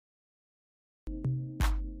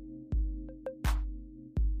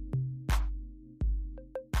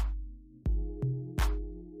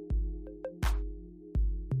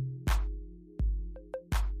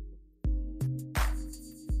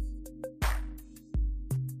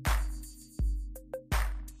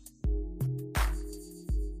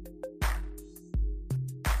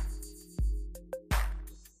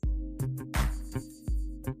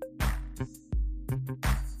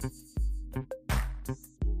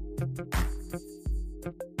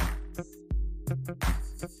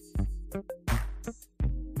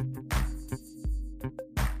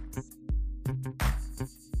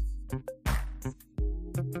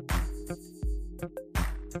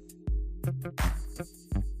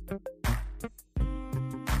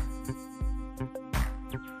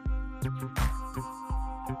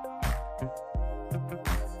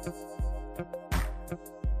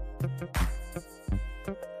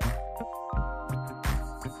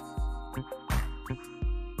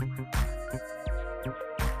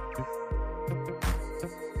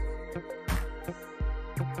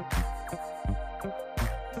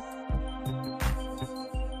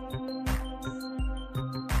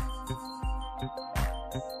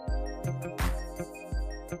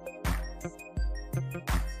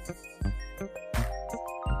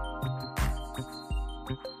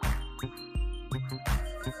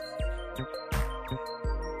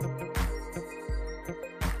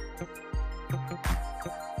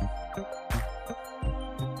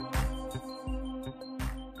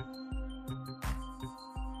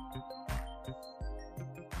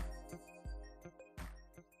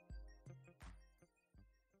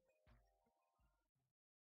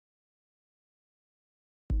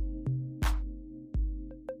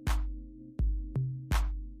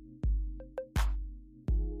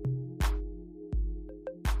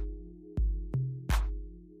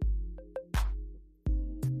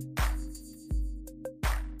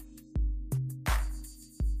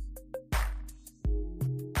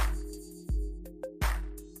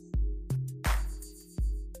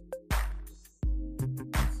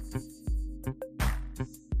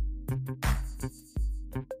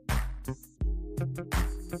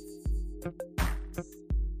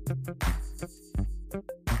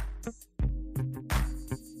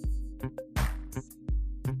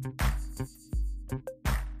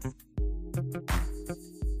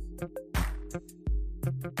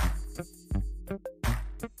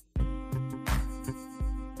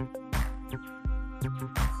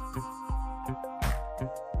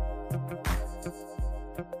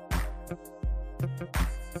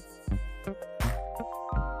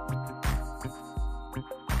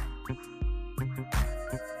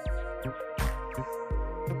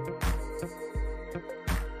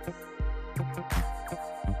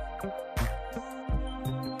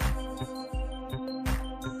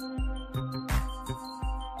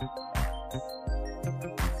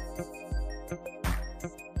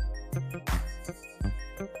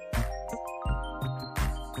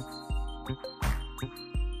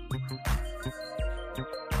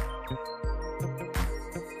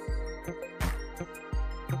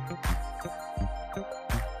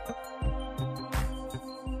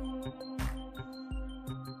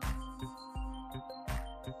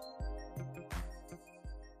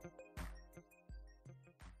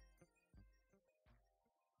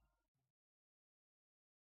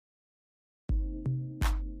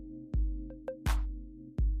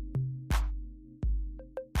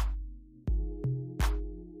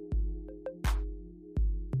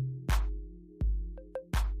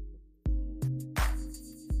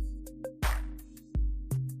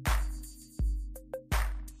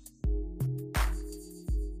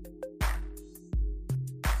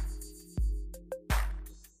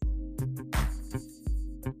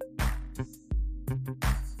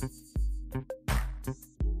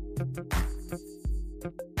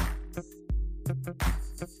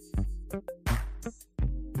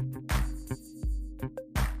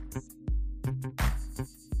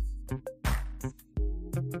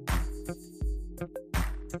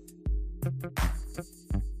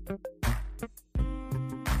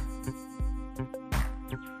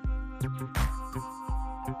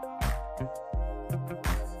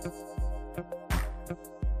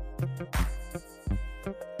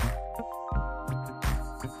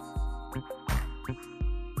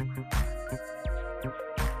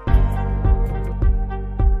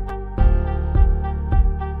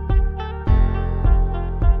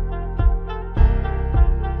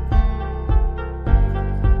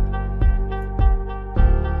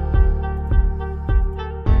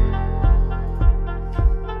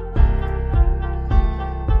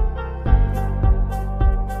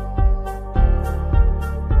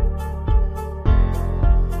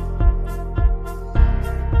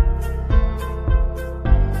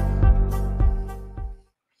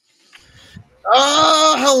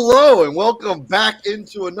Hello and welcome back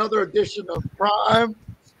into another edition of Prime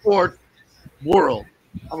Sports World.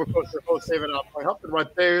 I'm of course your host, David Alpine. Helping right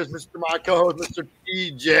there is my co-host, Mr.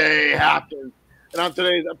 TJ Hopkins. And on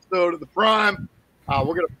today's episode of the Prime, we're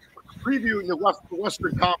going to preview the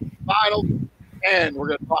Western Conference Finals. And we're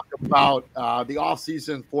going to talk about the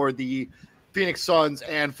offseason for the Phoenix Suns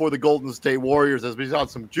and for the Golden State Warriors, as we saw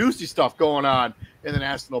some juicy stuff going on in the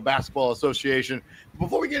National Basketball Association.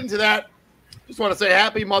 Before we get into that, just want to say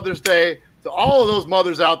happy Mother's Day to all of those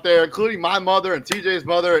mothers out there, including my mother and TJ's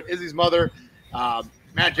mother and Izzy's mother,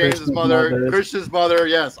 Matt James's mother, Christian's mother.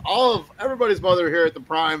 Yes, all of everybody's mother here at the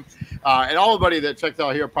Prime, and everybody that checked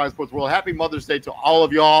out here at Prime Sports World. Happy Mother's Day to all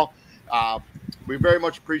of y'all. We very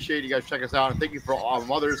much appreciate you guys checking us out, and thank you for all our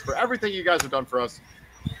mothers for everything you guys have done for us.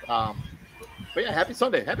 But yeah, happy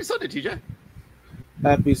Sunday, TJ.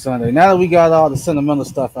 Happy Sunday. Now that we got all the sentimental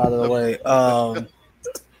stuff out of the way,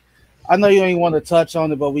 I know you don't even want to touch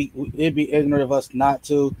on it, but it'd be ignorant of us not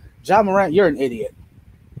to. Ja Morant, you're an idiot.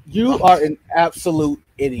 You are an absolute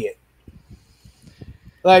idiot.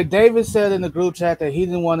 Like David said in the group chat that he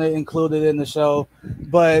didn't want to include it in the show,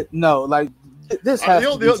 but no, like this has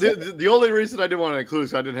the only reason I didn't want to include it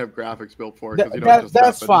is I didn't have graphics built for it.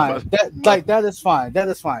 That's fine. That is fine. That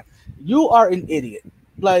is fine. You are an idiot.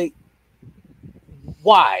 Like,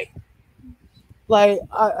 why? Like,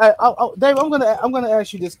 Dave, I'm gonna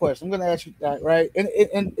ask you this question. I'm gonna ask you that, right? And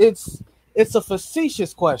it's a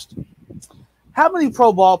facetious question. How many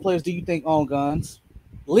pro ball players do you think own guns,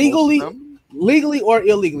 legally or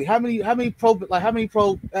illegally? How many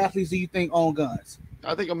pro athletes do you think own guns?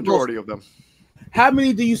 I think a majority of them. How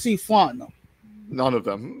many do you see flaunting them? None of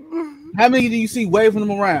them. How many do you see waving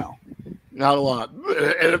them around? Not a lot.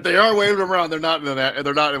 And if they are waving them around, they're not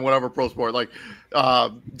in whatever pro sport. Like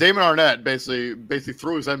Damon Arnett basically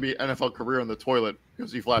threw his NFL career in the toilet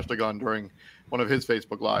because he flashed a gun during one of his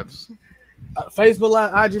Facebook lives. Facebook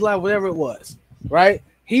Live, IG Live, whatever it was, right?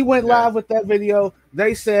 He went live with that video.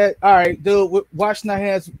 They said, all right, dude, we're washing our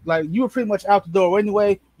hands. Like, you were pretty much out the door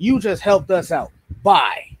anyway. You just helped us out.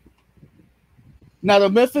 Bye. Now, the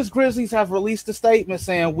Memphis Grizzlies have released a statement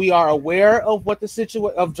saying we are aware of what the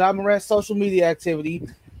situation of Ja Morant's social media activity.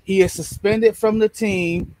 He is suspended from the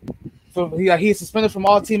team. He is suspended from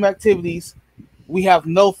all team activities. We have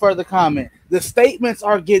no further comment. The statements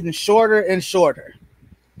are getting shorter and shorter.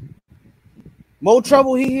 More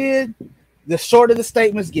trouble he in, the shorter the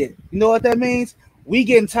statements get. You know what that means? We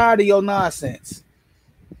getting tired of your nonsense.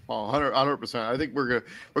 Oh, 100%. I think we're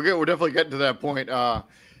definitely getting to that point.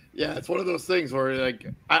 Yeah, it's one of those things where like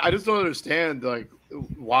I just don't understand like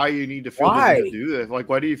why you need to feel the need to do this. Like,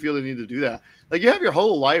 why do you feel the need to do that? Like, you have your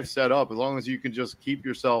whole life set up as long as you can just keep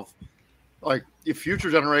yourself like future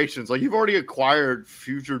generations. Like, you've already acquired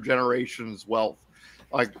future generations' wealth.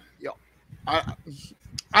 Like, you know,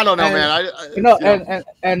 I don't know, man.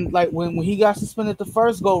 And like when he got suspended the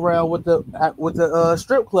first go round with the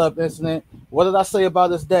strip club incident, what did I say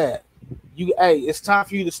about his dad? It's time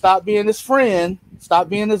for you to stop being his friend, stop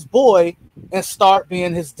being his boy, and start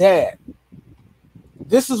being his dad.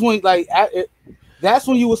 This is when that's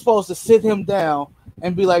when you were supposed to sit him down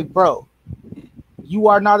and be like, bro, you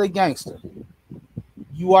are not a gangster.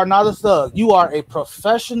 You are not a thug. You are a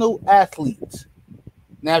professional athlete.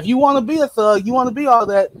 Now, if you want to be a thug, you want to be all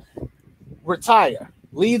that, retire.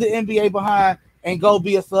 Leave the NBA behind and go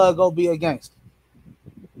be a thug, go be a gangster.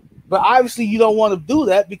 But obviously you don't want to do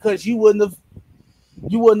that because you wouldn't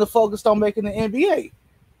have focused on making the NBA.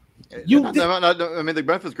 I mean, the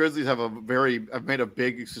Memphis Grizzlies have made a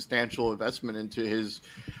big substantial investment into his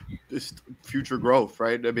future growth,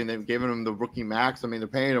 right? I mean, they've given him the rookie max. I mean, they're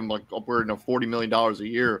paying him like upward of $40 million a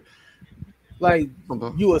year. Like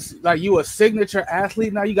you a signature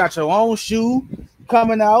athlete now. You got your own shoe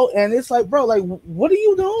coming out, and it's like, bro, like, what are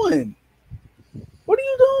you doing? What are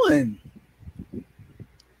you doing?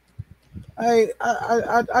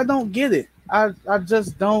 I don't get it. I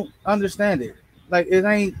just don't understand it. Like,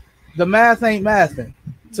 the math ain't mathing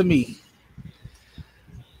to me.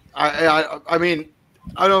 I mean,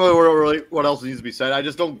 I don't know what else needs to be said. I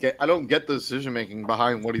don't get the decision making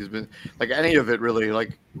behind what he's been like, any of it really.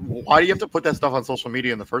 Like, why do you have to put that stuff on social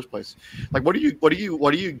media in the first place? Like, what do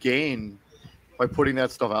you gain by putting that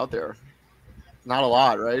stuff out there? Not a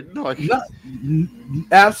lot, right? Like,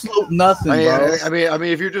 absolute nothing. Bro. I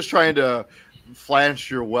mean, if you're just trying to flash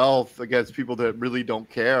your wealth against people that really don't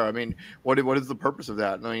care, I mean, what is the purpose of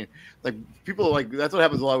that? I mean, like, people, like, that's what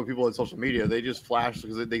happens a lot with people on social media. They just flash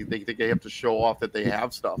because they think they have to show off that they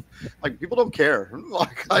have stuff. Like, people don't care.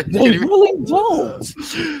 Like, they really don't.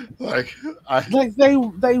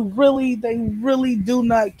 They really do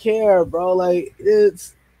not care, bro. Like,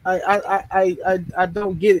 it's I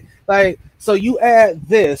don't get it. Like, so you add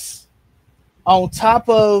this on top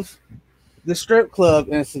of the strip club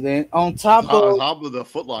incident, on top of the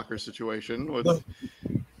Foot Locker situation,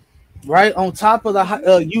 right on top of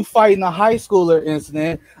the you fighting a high schooler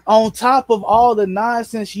incident, on top of all the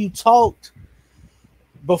nonsense you talked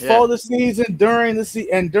before the season, during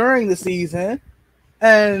the season,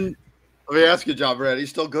 and let me ask you, John Brad, he's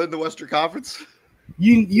still good in the Western Conference?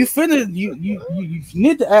 You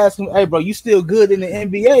need to ask him, hey bro, you still good in the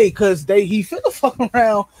NBA? Because he finna fuck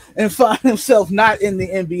around and find himself not in the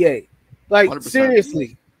NBA. Like 100%.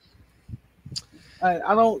 Seriously.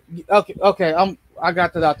 I don't. Okay. I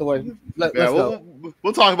got that out the way. Let's go.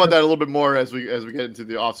 We'll talk about that a little bit more as we get into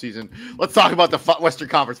the offseason. Let's talk about the Western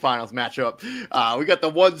Conference Finals matchup. We got the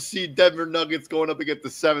 1 seed Denver Nuggets going up against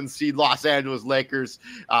the 7 seed Los Angeles Lakers.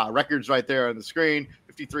 Records right there on the screen,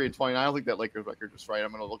 53-29. I don't think that Lakers record is right.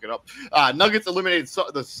 I'm going to look it up. Nuggets eliminated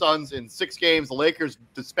the Suns in 6 games. The Lakers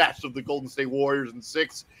dispatched of the Golden State Warriors in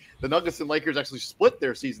 6. The Nuggets and Lakers actually split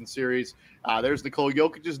their season series. There's Nikola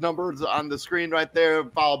Jokic's numbers on the screen right there,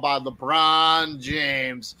 followed by LeBron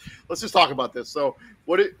James. Let's just talk about this. So,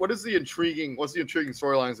 what's the intriguing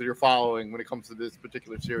storylines that you're following when it comes to this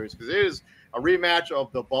particular series? Because it is a rematch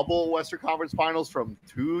of the bubble Western Conference Finals from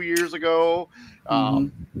 2 years ago,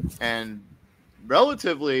 and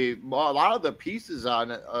relatively a lot of the pieces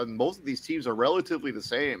on most of these teams are relatively the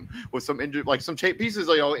same, with some injured, like some pieces,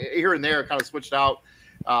 here and there, kind of switched out.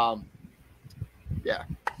 Well,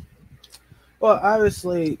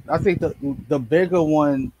 obviously, I think the bigger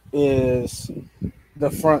one is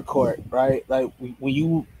the front court, right? Like when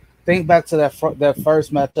you think back to that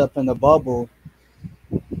first matchup in the bubble,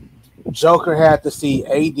 Joker had to see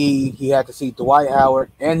AD, he had to see Dwight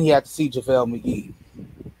Howard, and he had to see JaVale McGee.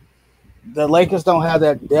 The Lakers don't have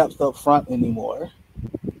that depth up front anymore,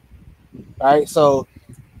 right? So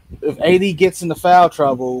if AD gets into foul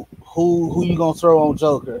trouble, who you gonna throw on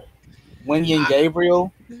Joker? Winnie and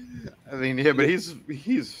Gabriel? I mean, yeah, but he's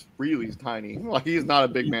really tiny. Like, he's not a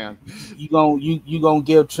big man. You gonna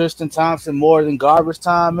give Tristan Thompson more than garbage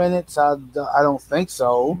time minutes? I don't think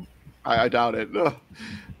so. I doubt it.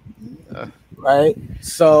 Right.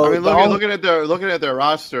 So I mean, looking at their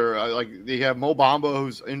roster, like they have Mo Bamba,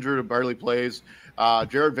 who's injured and barely plays.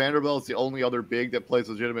 Jared Vanderbilt is the only other big that plays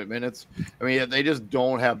legitimate minutes. I mean, they just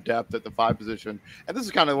don't have depth at the 5 position. And this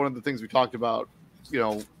is kind of one of the things we talked about,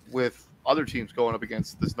 with other teams going up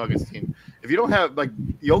against this Nuggets team. If you don't have, like,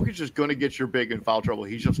 Jokic is going to get your big in foul trouble.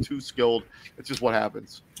 He's just too skilled. It's just what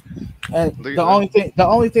happens. And the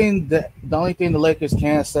only thing the Lakers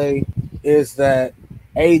can say is that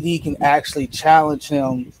AD can actually challenge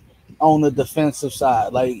him on the defensive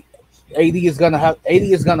side. Like, AD is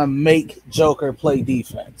gonna make Joker play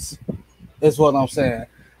defense. Is what I'm saying.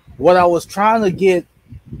 What I was trying to get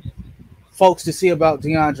folks to see about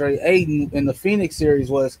DeAndre Ayton in the Phoenix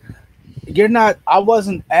series was I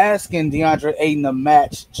wasn't asking DeAndre Ayton to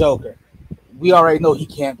match Joker. We already know he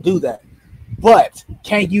can't do that. But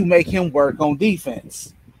can you make him work on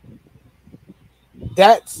defense?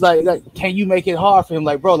 That's like can you make it hard for him?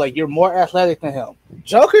 Like, bro, like, you're more athletic than him.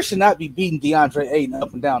 Joker should not be beating DeAndre Ayton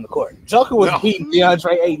up and down the court. Joker was beating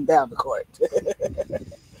DeAndre Ayton down the court.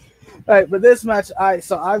 All right, but this match,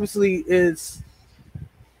 so obviously it's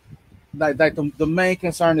like the main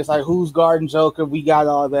concern is like who's guarding Joker. We got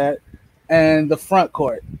all that, and the front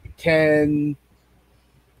court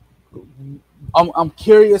I'm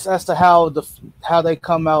curious as to how they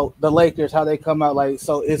come out, the Lakers, how they come out. Like,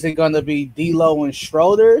 so is it going to be D'Lo and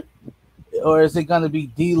Schroeder, or is it going to be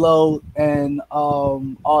D'Lo and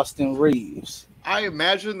Austin Reeves? I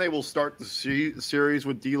imagine they will start the series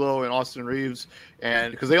with D'Lo and Austin Reeves,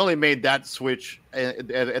 and because they only made that switch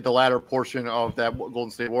at the latter portion of that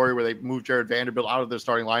Golden State Warrior, where they moved Jared Vanderbilt out of their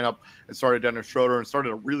starting lineup and started Dennis Schroeder and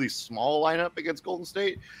started a really small lineup against Golden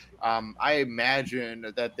State. I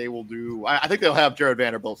imagine that they will do. I think they'll have Jared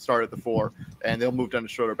Vanderbilt start at the 4, and they'll move Dennis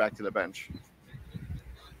Schroeder back to the bench.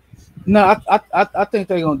 No, I think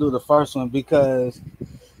they're gonna do the first one because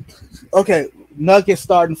Nuggets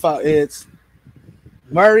starting 5. It's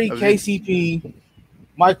Murray, KCP,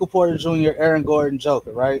 Michael Porter Jr., Aaron Gordon,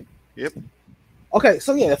 Joker, right? Yep. Okay,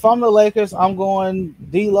 so yeah, if I'm the Lakers, I'm going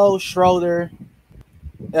D'Lo, Schroeder.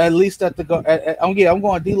 At least I'm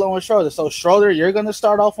going D'Lo and Schroeder. So Schroeder, you're gonna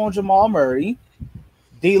start off on Jamal Murray.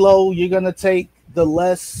 D'Lo, you're gonna take the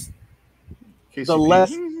lesser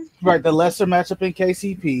matchup in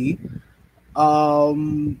KCP.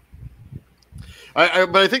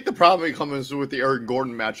 But I think the problem comes with the Aaron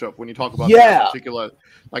Gordon matchup when you talk about that particular.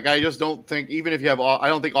 Like, I just don't think, even if you have, I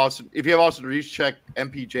don't think if you have Austin Reeves check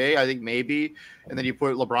MPJ, I think maybe, and then you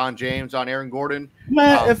put LeBron James on Aaron Gordon.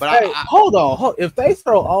 Man, hold on, if they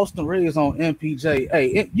throw Austin Reeves on MPJ,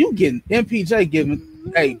 hey, you getting MPJ giving,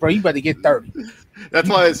 hey, bro, you better get 30. That's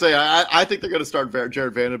why I say I think they're going to start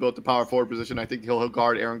Jared Vanderbilt at the power forward position. I think he'll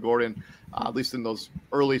guard Aaron Gordon at least in those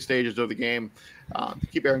early stages of the game, to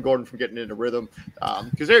keep Aaron Gordon from getting into rhythm.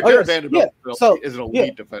 Because Jared Vanderbilt is an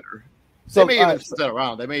elite defender. They may even set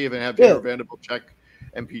around. They may even have Jared Vanderbilt check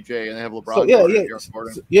MPJ, and they have LeBron.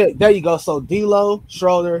 There you go. So D'Lo,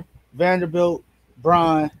 Schroeder, Vanderbilt,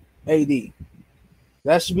 Bron, AD.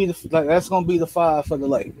 That should be that's going to be the 5 for the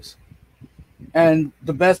Lakers. And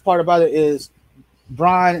the best part about it is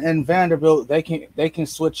Bron and Vanderbilt, they can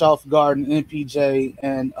switch off guarding MPJ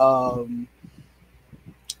and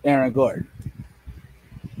Aaron Gordon.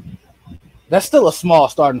 That's still a small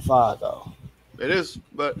starting 5, though. It is,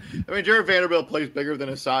 but I mean, Jared Vanderbilt plays bigger than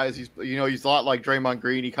his size. He's a lot like Draymond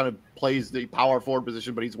Green. He kind of plays the power forward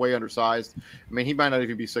position, but he's way undersized. I mean, he might not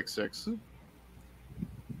even be 6'6".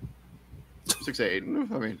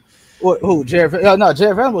 6'8". I mean, who Jared? No,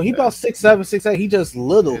 Jared Vanderbilt. He about 6'7", 6'8". He just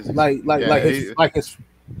little,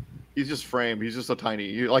 he's just framed. He's just a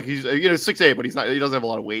tiny. He's 6'8", but he's not. He doesn't have a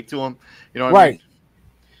lot of weight to him. You know what I mean?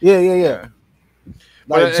 Yeah.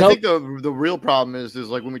 But I think the real problem is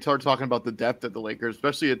like when we start talking about the depth of the Lakers,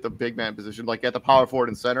 especially at the big man position, like at the power forward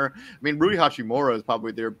and center. I mean, Rui Hachimura is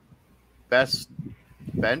probably their best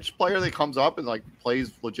bench player that comes up and like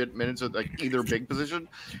plays legit minutes at like either big position.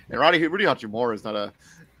 And Rudy Hachimura is not a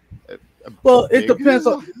well, it depends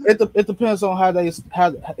on it depends on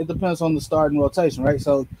it depends on the starting rotation, right?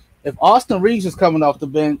 So if Austin Reeves is coming off the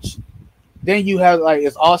bench, then you have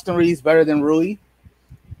is Austin Reeves better than Rui?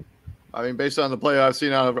 I mean, based on the play I've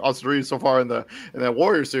seen out of Austin Reeves so far in that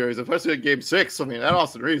Warriors series, especially in Game 6, I mean, that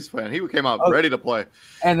Austin Reeves fan, he came out ready to play.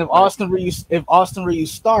 And if Austin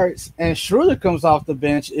Reeves starts and Schroeder comes off the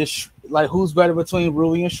bench, is like who's better between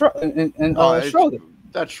Rui and Schroeder?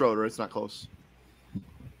 That's Schroeder. It's not close,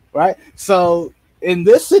 right? So in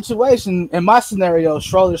this situation, in my scenario,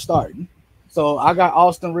 Schroeder starting. So I got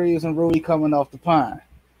Austin Reeves and Rui coming off the pine.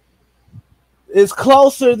 It's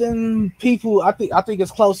closer than people. I think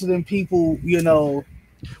it's closer than people.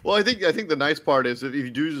 Well, I think the nice part is if you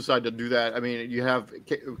do decide to do that, I mean, you have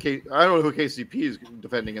I don't know who KCP is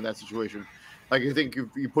defending in that situation. Like, I think if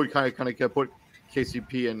you put kind of put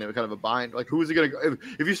KCP in kind of a bind, like who is he going to go?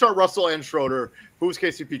 If you start Russell and Schroeder, who's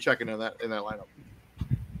KCP checking in that lineup?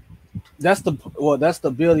 That's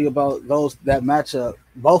the beauty about that matchup.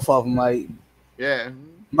 Both of them,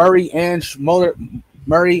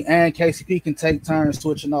 Murray and KCP can take turns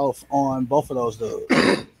switching off on both of those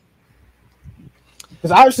dudes.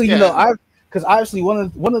 Because obviously,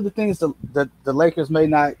 one of the things that the Lakers may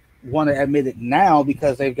not want to admit it now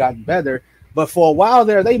because they've gotten better, but for a while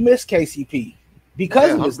there they missed KCP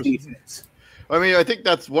because of his defense. I mean, I think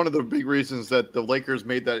that's one of the big reasons that the Lakers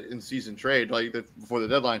made that in-season trade, before the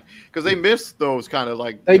deadline, because they missed those kind of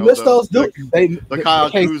the Kyle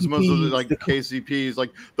Kuzmas, the KCPs, like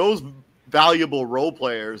those valuable role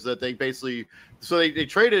players that they basically. So they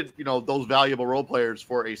traded, those valuable role players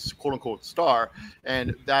for a quote-unquote star,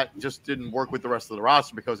 and that just didn't work with the rest of the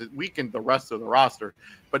roster because it weakened the rest of the roster.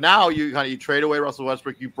 But now you trade away Russell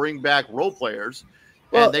Westbrook, you bring back role players,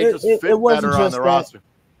 and they just fit better on the roster.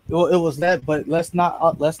 Well, it was that, but let's not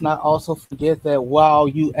also forget that while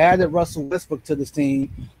you added Russell Westbrook to this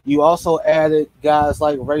team, you also added guys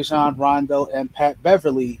like Rajon Rondo and Pat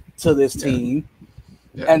Beverly to this team,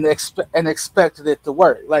 and expected it to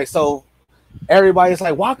work. So everybody's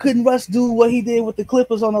like, why couldn't Russ do what he did with the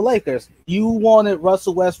Clippers on the Lakers? You wanted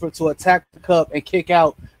Russell Westbrook to attack the cup and kick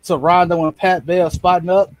out to Rondo and Pat Bev spotting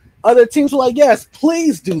up. Other teams were like, yes,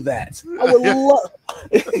 please do that. I would love.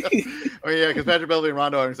 Because Patrick Beverly and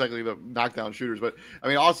Rondo aren't exactly the knockdown shooters, but I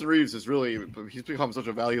mean, Austin Reeves he's become such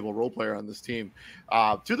a valuable role player on this team.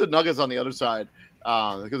 To the Nuggets on the other side,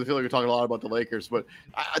 because I feel like we're talking a lot about the Lakers, but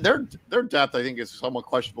their depth I think is somewhat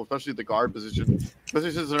questionable, especially at the guard position,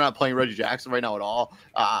 especially since they're not playing Reggie Jackson right now at all.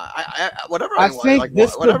 Whenever I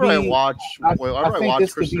watch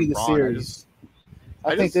Christian Braun,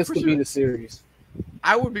 I think this could be the series.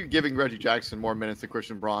 I would be giving Reggie Jackson more minutes than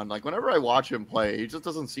Christian Braun. Like, whenever I watch him play, he just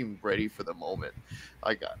doesn't seem ready for the moment.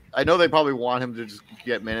 Like, I know they probably want him to just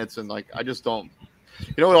get minutes, and I just don't.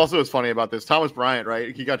 You know what also is funny about this? Thomas Bryant,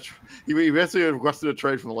 right? He basically requested a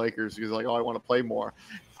trade from the Lakers. He was like, "Oh, I want to play more."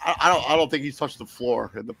 I don't think he's touched the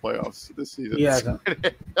floor in the playoffs this season. Yeah,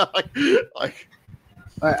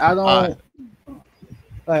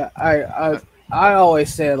 I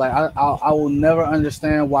always said I will never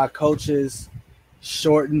understand why coaches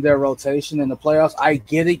shorten their rotation in the playoffs. I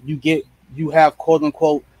get it. You have quote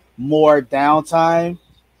unquote more downtime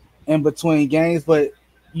in between games, but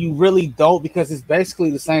you really don't, because it's basically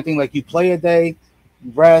the same thing. Like, you play a day,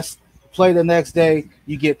 rest, play the next day,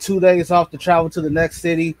 you get 2 days off to travel to the next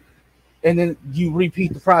city, and then you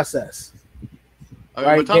repeat the process.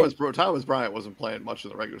 I mean, but Thomas Bryant wasn't playing much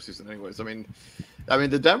in the regular season, anyways. I mean,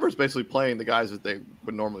 the Denver's basically playing the guys that they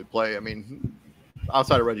would normally play. I mean,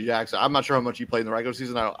 outside of Reggie Jackson, I'm not sure how much he played in the regular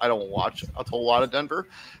season. I don't watch a whole lot of Denver,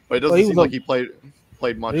 but it doesn't seem like he played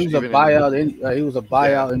much. He was a buyout. He was a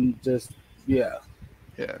buyout, and just yeah.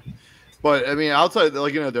 But I mean, outside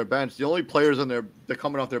their bench, the only players on their that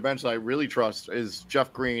coming off their bench that I really trust is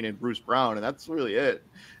Jeff Green and Bruce Brown, and that's really it.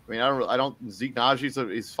 I mean, I don't. Zeke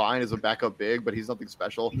Naji, he's fine as a backup big, but he's nothing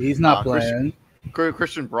special. He's not playing.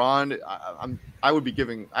 Christian Braun, I would be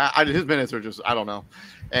giving. His minutes are just I don't know,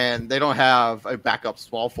 and they don't have a backup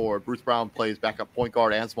small forward. Bruce Brown plays backup point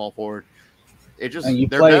guard and small forward. It just and you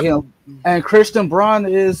play him. And Christian Braun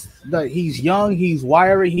is he's young, he's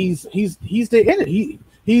wiry, he's an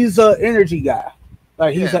energy guy.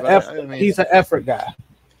 Like he's he's an effort guy.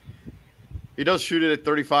 He does shoot it at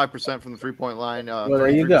 35% from the 3-point line. There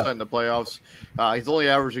you go. In the playoffs. He's only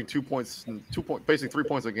averaging 2 points, basically 3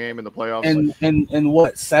 points a game in the playoffs. And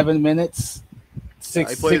what 7 minutes?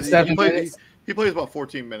 7 minutes. He plays about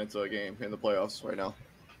 14 minutes a game in the playoffs right now.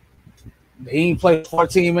 He ain't played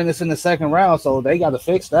 14 minutes in the second round, so they got to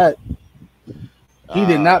fix that. He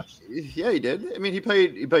did not. Yeah, he did. I mean, he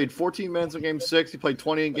played 14 minutes in Game 6. He played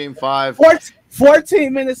 20 in Game 5.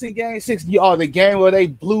 14 minutes in Game 6. Oh, the game where they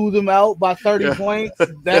blew them out by 30 points.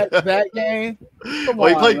 That game. Come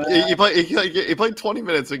on, he played 20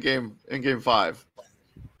 minutes in Game 5.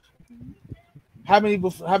 How many in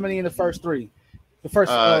the first three? The first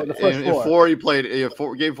in four. He played Game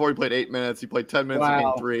 4. He played 8 minutes. He played 10 minutes in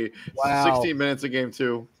Game 3. Wow. 16 minutes in Game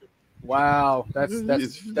 2. Wow, that's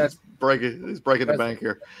breaking. He's breaking the bank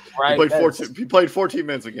here. Right, he played 14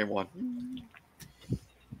 minutes in Game 1.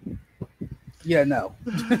 Yeah, no.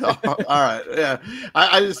 All right,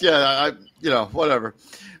 yeah. Whatever.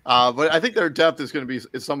 But I think their depth is going to be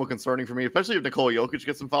somewhat concerning for me, especially if Nikola Jokic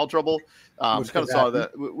gets in foul trouble. We kind of saw that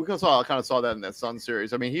in that Suns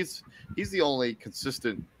series. I mean, he's the only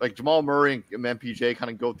consistent. Like Jamal Murray and MPJ kind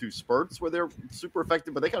of go through spurts where they're super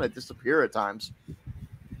effective, but they kind of disappear at times.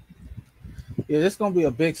 Yeah, this gonna be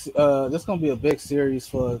a big series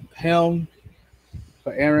for him,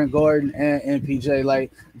 for Aaron Gordon and MPJ.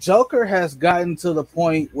 Like Joker has gotten to the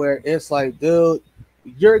point where it's like, dude,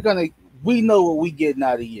 we know what we getting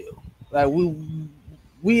out of you. Like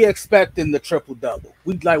we expecting the triple double.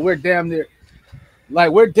 We're damn near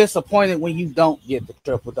like we're disappointed when you don't get the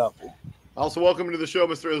triple double. Also, welcome to the show,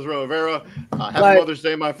 Mr. Israel Rivera. Happy Mother's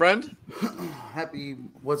Day, my friend.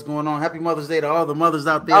 What's going on? Happy Mother's Day to all the mothers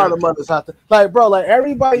out there. All the mothers out there. Like, bro, like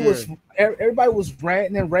everybody was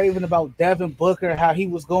ranting and raving about Devin Booker, how he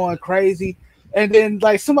was going crazy. And then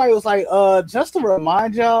like somebody was like, just to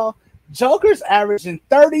remind y'all, Joker's averaging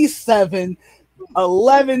 37,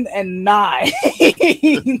 11, and 9.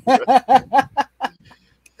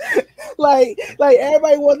 Like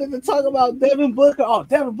everybody wanted to talk about Devin Booker. Oh,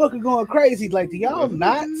 Devin Booker going crazy. Like, do y'all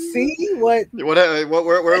not see what?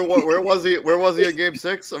 Where was he? Where was he in Game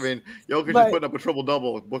 6? I mean, Jokic is putting up a triple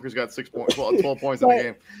double. Booker's got 6 points, 12 points in the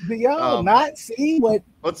game. Do y'all not see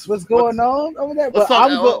what's going on over there?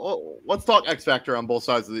 Let's talk X factor on both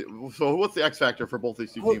sides of the. So, what's the X factor for both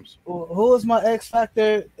these two teams? Who is my X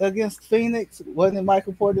factor against Phoenix? Wasn't it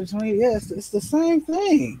Michael Porter Jr.? Yes, it's the same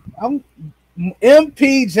thing. I'm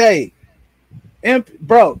MPJ.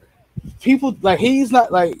 Bro, people like he's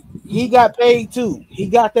not like he got paid too. He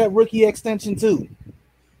got that rookie extension too,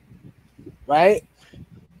 right?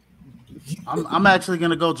 I'm actually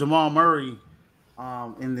gonna go Jamal Murray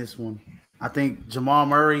in this one. I think Jamal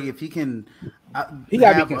Murray, if he can, he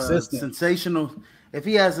gotta be consistent. Sensational. If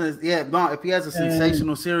he has a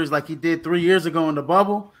sensational series like he did 3 years ago in the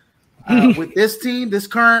bubble, with this team, this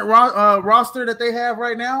current roster that they have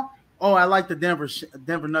right now. Oh, I like the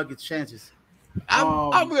Denver Nuggets chances.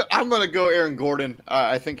 I'm going to go Aaron Gordon.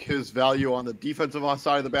 I think his value on the defensive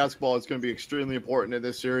side of the basketball is going to be extremely important in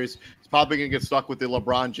this series. He's probably going to get stuck with the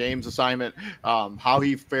LeBron James assignment. How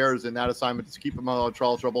he fares in that assignment to keep him out of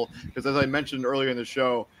trouble. Because as I mentioned earlier in the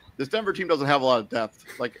show, this Denver team doesn't have a lot of depth.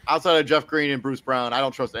 Like outside of Jeff Green and Bruce Brown, I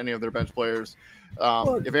don't trust any of their bench players.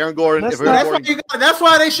 If Aaron Gordon, that's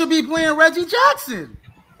why they should be playing Reggie Jackson.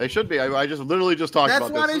 They should be. I just literally just talked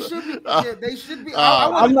about this. That's why they should be.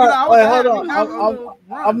 I'm not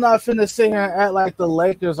finna sit here and act like the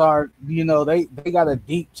Lakers are. You know, they got a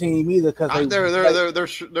deep team either because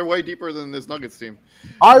they're way deeper than this Nuggets team.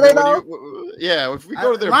 Are they though? Yeah. If we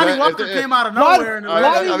go to their Lonnie Walker came out of nowhere.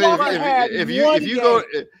 If you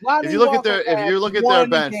look at their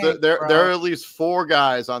bench, there are at least 4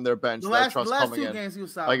 guys on their bench that I trust coming in.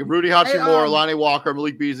 Like Rudy Hachimura, Lonnie Walker,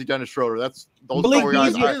 Malik Beasley, Dennis Schroeder. That's those 4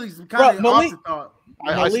 guys.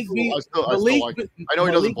 Malik I still like him. I know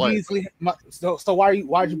he doesn't play. Beasley, so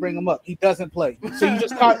why'd you bring him up? He doesn't play. So you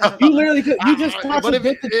just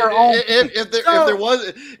contradicted your own. If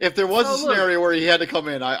there was a scenario where he had to come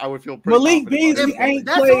in, I would feel pretty Malik Beasley ain't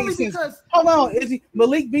played since. Hold on,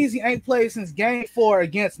 Malik Beasley ain't played since Game 4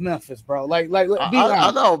 against Memphis, bro.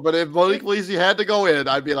 I know, but if Malik Beasley had to go in,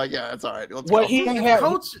 I'd be like, yeah, that's all right. Let's go. He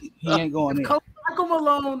ain't going in. If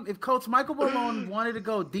Coach Michael Malone wanted to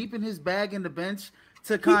go deep in his bag in the bench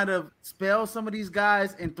to kind of spell some of these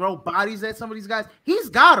guys and throw bodies at some of these guys, he's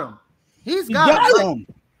got them. He's got them.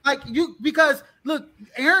 Because look,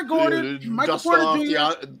 Aaron Gordon, Michael Porter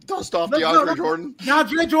Jr. Dust off DeAndre Jordan.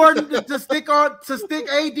 DeAndre Jordan to stick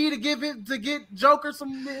AD to get Joker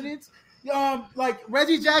some minutes. Like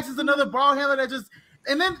Reggie Jackson's another ball handler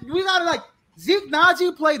and then we gotta Zeke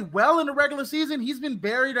Naji played well in the regular season. He's been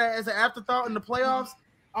buried as an afterthought in the playoffs.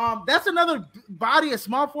 That's another body, a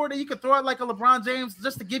small forward that you could throw out like a LeBron James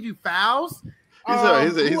just to give you fouls.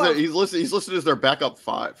 He's listed as their backup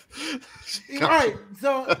 5. Right.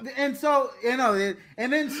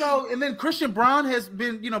 And then Christian Braun has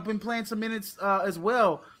been playing some minutes as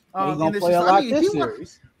well. He's gonna play a lot this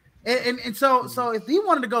series. So if he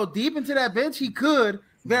wanted to go deep into that bench, he could.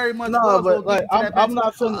 Very much. No, but I'm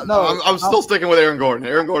not. I'm still sticking with Aaron Gordon.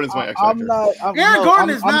 Aaron Gordon's my X factor.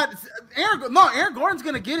 Aaron Gordon's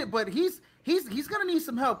gonna get it, but he's gonna need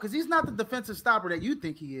some help because he's not the defensive stopper that you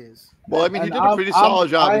think he is. Well, I mean, he did a pretty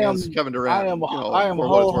solid job against Kevin Durant. I am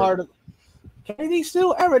wholehearted. KD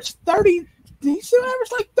still averaged 30. He still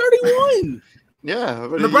averaged like 31. Yeah,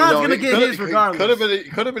 but LeBron's gonna get his regardless.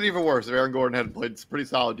 Could have been even worse if Aaron Gordon had played pretty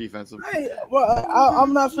solid defensive. Hey,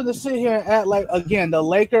 I'm not going to sit here and act like again the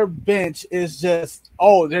Laker bench is just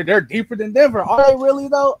they're deeper than Denver. Are they really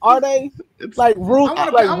though? Are they? It's like Rui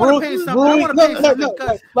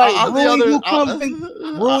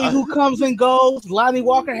who comes and goes. Lonnie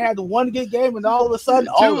Walker had the one good game, and all of a sudden,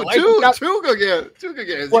 two good games. He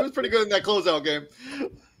was pretty good in that closeout game.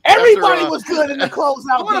 Everybody was good in the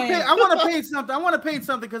closeout game. I want to paint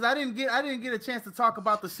something because I didn't get a chance to talk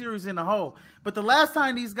about the series in the whole. But the last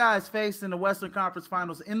time these guys faced in the Western Conference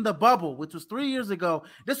Finals in the bubble, which was 3 years ago,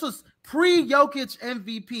 this was pre-Jokic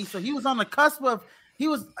MVP. So he was on the cusp of he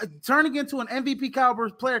was turning into an MVP caliber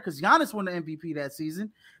player because Giannis won the MVP that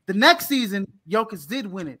season. The next season, Jokic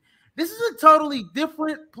did win it. This is a totally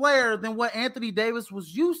different player than what Anthony Davis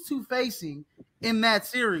was used to facing in that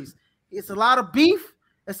series. It's a lot of beef.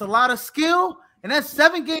 It's a lot of skill, and that's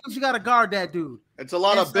 7 games you got to guard that dude. It's a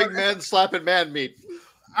lot of big men slapping man meat.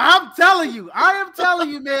 I am telling you,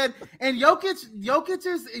 man. And Jokic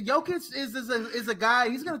is a guy.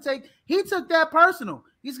 He took that personal.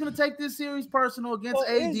 He's gonna take this series personal against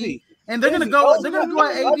AD, and they're gonna go at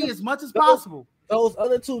AD as much as possible. Those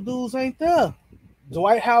other 2 dudes ain't there.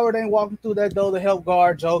 Dwight Howard ain't walking through that door to help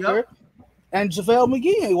guard Joker. Yep. And JaVale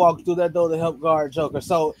McGee ain't walking through that door to help guard Joker.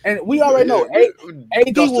 So, and we already know AD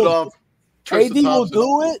will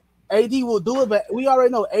do it. AD will do it, but we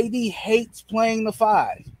already know AD hates playing the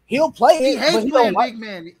 5. He'll play it. He hates playing big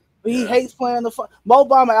man. He hates playing the 5. Mo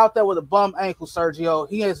Bamba out there with a bum ankle, Sergio.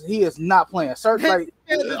 He is not playing. Sergio,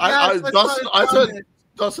 I said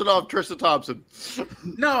dust it off Tristan Thompson.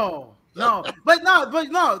 No. But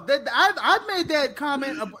I've made that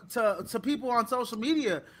comment to people on social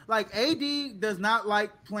media. Like AD does not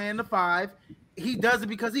like playing the 5. He does it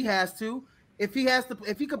because he has to. If he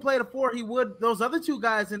could play the 4, he would. Those other 2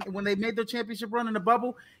 guys, when they made their championship run in the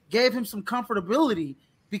bubble, gave him some comfortability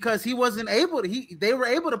because he wasn't able to. They were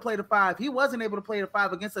able to play the 5. He wasn't able to play the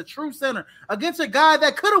 5 against a true center, against a guy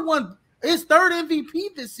that could have won his 3rd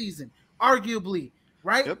MVP this season, arguably.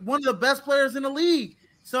 Right, yep. One of the best players in the league.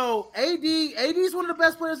 So AD is one of the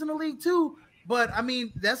best players in the league too, but I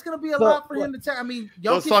mean that's going to be a lot for him to take. I mean,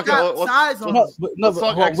 Jokic got size on him. Let's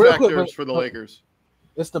talk X factors for the Lakers.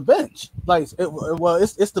 It's the bench.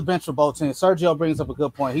 It's the bench for both teams. Sergio brings up a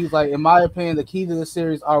good point. He's like, in my opinion, the key to this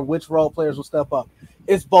series are which role players will step up.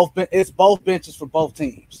 It's both benches for both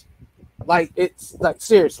teams.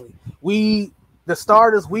 Seriously, the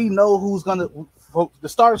starters we know who's gonna the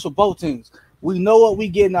starters for both teams. We know what we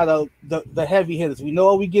getting out of the heavy hitters. We know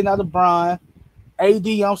what we getting out of Brian. AD,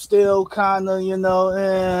 I'm still kind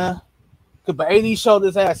of, but AD showed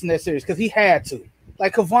his ass in that series because he had to.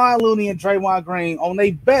 Like Kevon Looney and Draymond Green on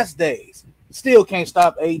their best days still can't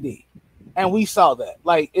stop AD. And we saw that.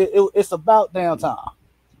 Like, it's about damn time.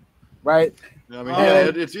 Right? I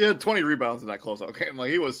mean, he had 20 rebounds in that closeout game.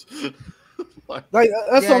 Like, he was... that's what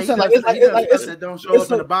I'm saying. It's don't show up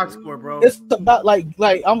in the box score, bro. It's about I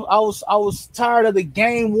was tired of the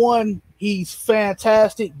game 1. He's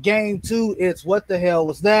fantastic. Game 2, it's what the hell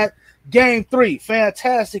was that? Game 3,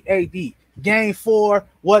 fantastic AD. Game 4,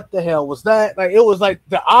 what the hell was that? Like, it was like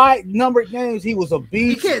the odd numbered games. He was a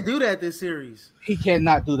beast. He can't do that this series. He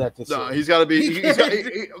cannot do that this series. No, he's got to be.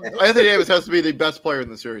 Anthony Davis has to be the best player in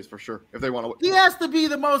the series for sure if they want to. He has to be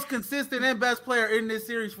the most consistent and best player in this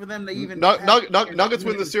series for them to even. Nuggets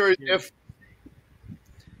win the series if.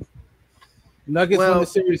 Nuggets win the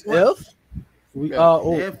series if.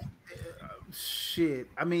 Shit.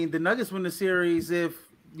 I mean, the Nuggets win the series if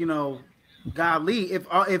golly,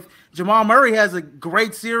 if Jamal Murray has a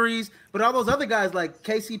great series, but all those other guys like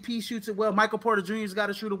KCP shoots it well, Michael Porter Jr.'s got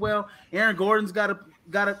to shoot it well, Aaron Gordon's got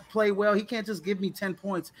to play well. He can't just give me 10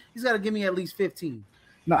 points. He's got to give me at least 15.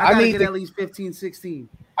 No, I need at least 15, 16.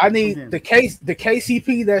 I need the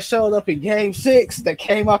KCP that showed up in Game 6 that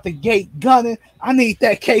came out the gate gunning. I need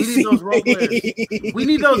that KCP. We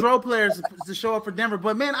need those role players to show up for Denver.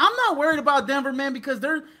 But man, I'm not worried about Denver, man, because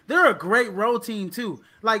they're a great road team too.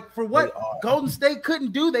 Like for what Golden State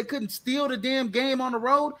couldn't do, they couldn't steal the damn game on the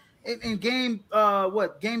road in game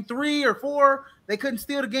game 3 or 4. They couldn't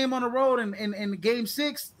steal the game on the road in game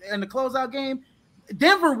 6 and the closeout game.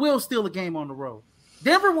 Denver will steal a game on the road.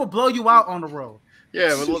 Denver will blow you out on the road.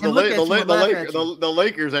 Yeah, but the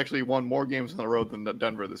Lakers actually won more games on the road than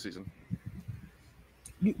Denver this season.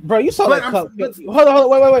 Bro, you saw that cupcake. Hold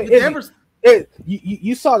on, wait.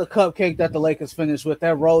 You saw the cupcake that the Lakers finished with,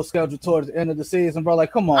 that road schedule towards the end of the season, bro.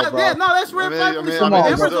 Like, come on, bro. Yeah, no, that's real.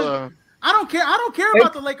 I don't care. I don't care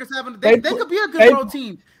about the Lakers having. They could be a good road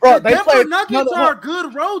team. Bro, the Denver Nuggets are a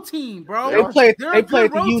good road team, bro. They're a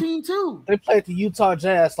good road team too. They played the Utah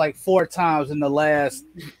Jazz like 4 times in the last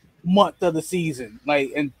month of the season,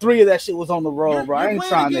 like, and 3 of that shit was on the road, bro. I ain't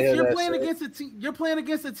trying to hear that. You're playing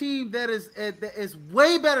against a team that is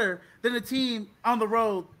way better than the team on the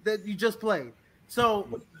road that you just played.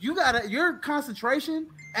 So your concentration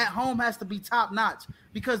at home has to be top notch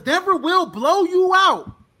because Denver will blow you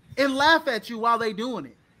out and laugh at you while they doing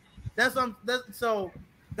it. So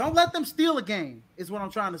don't let them steal a game is what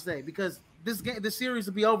I'm trying to say because this series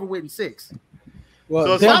will be over with in 6.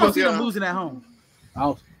 Well, so I don't see them losing at home.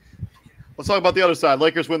 Let's talk about the other side.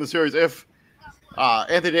 Lakers win the series if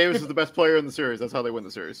Anthony Davis is the best player in the series. That's how they win the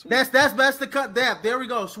series. That's the cut depth. There we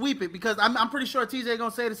go. Sweep it because I'm pretty sure TJ gonna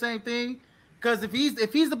say the same thing. Because if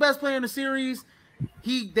he's the best player in the series,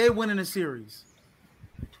 they win in the series.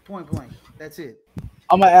 Point blank. That's it.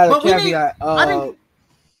 I'm gonna add a caveat. I'm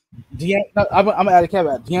gonna add a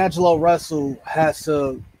caveat. D'Angelo Russell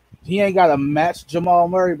he ain't got to match Jamal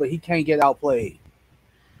Murray, but he can't get outplayed.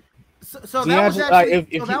 So that was actually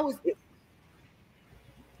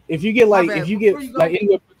if you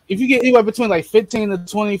get anywhere between like 15 to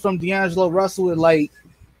 20 from D'Angelo Russell and like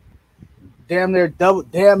damn near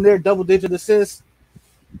double digit assists,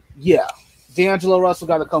 yeah, D'Angelo Russell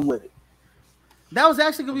got to come with it. That was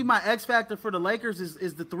actually gonna be my X factor for the Lakers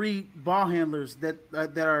is the 3 ball handlers that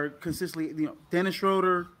are consistently, Dennis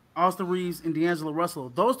Schroeder, Austin Reeves, and D'Angelo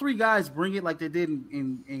Russell. Those 3 guys bring it like they did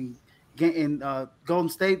in Golden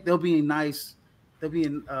State. They'll be in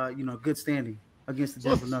good standing against the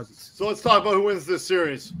Denver Nuggets. So let's talk about who wins this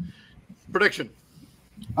series. Prediction.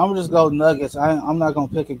 I'm gonna just go Nuggets. I'm not gonna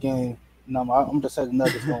pick a game. No, I'm just saying the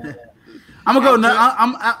Nuggets going win.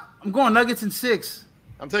 I'm going Nuggets in 6.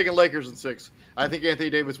 I'm taking Lakers in 6. I think Anthony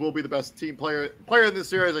Davis will be the best team player in this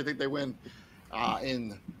series. I think they win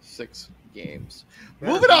in 6 games.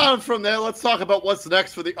 Moving on from there, let's talk about what's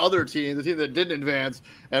next for the other team, the team that didn't advance.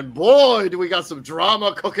 And boy, do we got some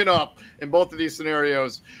drama cooking up in both of these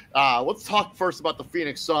scenarios. Let's talk first about the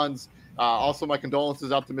Phoenix Suns. Also, my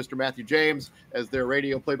condolences out to Mr. Matthew James as their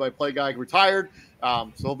radio play-by-play guy retired.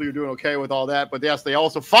 So hopefully you're doing okay with all that. But yes, they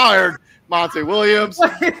also fired Monte Williams.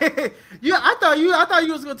 Yeah, I thought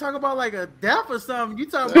you was gonna talk about like a death or something. You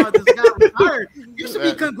talking about this guy retired? You should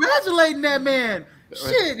be congratulating that man.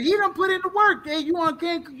 Shit, he done put in the work. Hey, you're on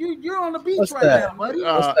the beach now, buddy.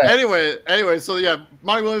 Anyway, so yeah,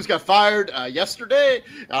 Monty Williams got fired yesterday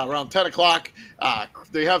around 10 o'clock.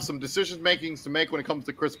 They have some decision makings to make when it comes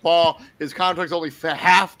to Chris Paul. His contract's only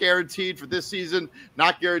half guaranteed for this season,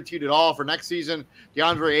 not guaranteed at all for next season.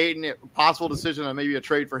 DeAndre Ayton, possible decision on maybe a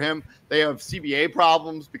trade for him. They have CBA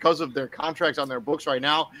problems because of their contracts on their books right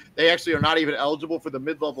now. They actually are not even eligible for the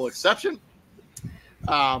mid-level exception.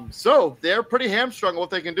 So they're pretty hamstrung on what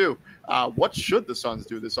they can do. What should the Suns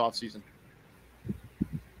do this offseason?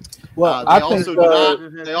 Well,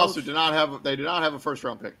 they also do not have a first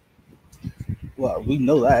round pick. Well, we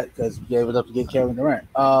know that because we gave it up to get Kevin Durant.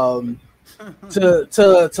 To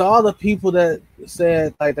all the people that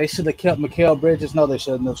said like they should have kept Mikal Bridges, no, they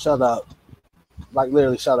shouldn't have. Shut up. Like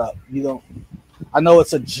literally, shut up. You don't. I know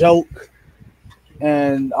it's a joke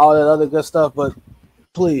and all that other good stuff, but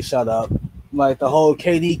please shut up. Like the whole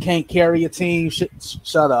KD can't carry a team.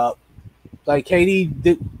 Shut up. Like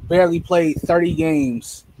KD barely played 30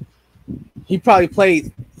 games. He probably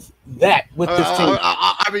played that with this team.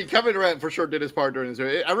 I mean, Kevin Durant for sure did his part during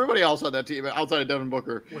this. Everybody else on that team, outside of Devin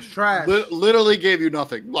Booker, was trash. Literally gave you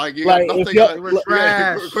nothing. Like you got nothing.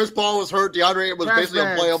 Chris Paul was hurt. DeAndre Ayton was basically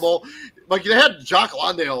unplayable. Like they had Jock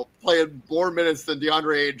Landale playing more minutes than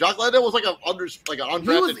DeAndre Ayton. Jock Landale was like an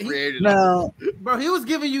undrafted free agent. No, bro, he was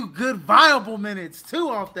giving you good, viable minutes too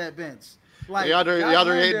off that bench. Like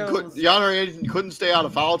DeAndre Ayton couldn't stay out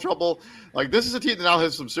of foul trouble. Like this is a team that now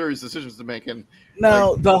has some serious decisions to make, and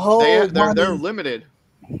no, like, the whole they're limited.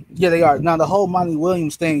 Yeah, they are. Now the whole Monty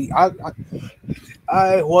Williams thing, I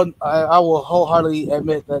will wholeheartedly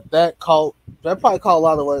admit that probably caught a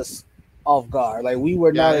lot of us off guard. Like we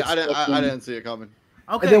were not. I didn't see it coming.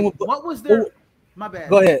 Okay, then, what was there? My bad.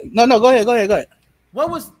 Go ahead. No, go ahead. What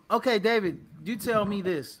was okay, David? You tell me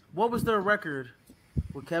this. What was their record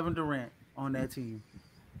with Kevin Durant on that team?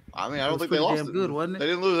 I mean, I don't think they lost. Damn good, wasn't it? They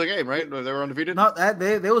didn't lose a game, right? They were undefeated. No,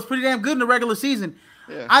 they was pretty damn good in the regular season.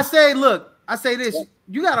 Yeah. I say this.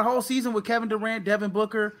 You got a whole season with Kevin Durant, Devin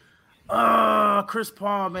Booker, Chris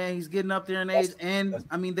Paul, man, he's getting up there in age, and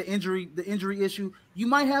I mean the injury issue. You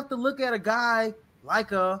might have to look at a guy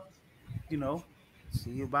like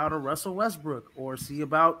see about a Russell Westbrook or see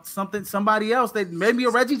about somebody else that maybe a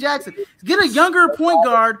Reggie Jackson. Get a younger point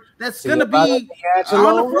guard that's going to be on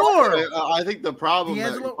the floor. I think the problem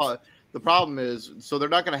is, so they're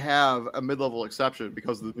not going to have a mid-level exception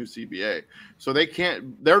because of the new CBA. So they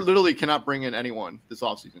literally cannot bring in anyone this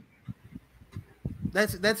offseason.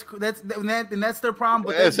 That's their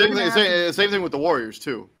problem. But same thing with the Warriors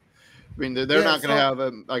too. I mean, they're not going to have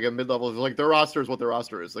a mid-level. Like their roster is what their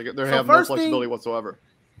roster is. Like they have no flexibility whatsoever.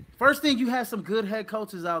 First thing, you have some good head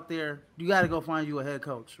coaches out there. You got to go find you a head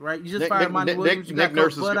coach, right? You just fired Monty Williams. You got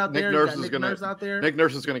Coach Bud out there. Nick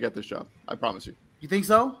Nurse is going to get this job. I promise you. You think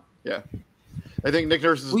so? Yeah. I think Nick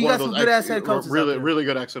Nurse is one of those good-ass head coaches really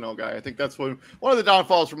good X and O guy. I think that's one of the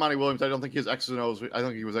downfalls for Monty Williams. I don't think his X and O's. I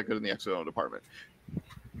think he was that good in the X and O department.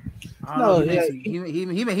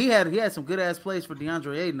 He had some good ass plays for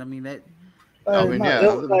DeAndre Ayton. I mean that.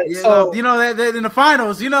 So, you know that in the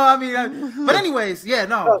finals. You know, I mean, but anyways,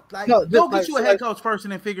 go get you a head coach first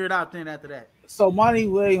and then figure it out. Then after that. So Monty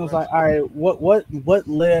Williams, all right, what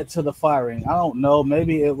led to the firing? I don't know.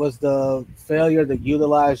 Maybe it was the failure to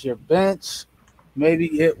utilize your bench.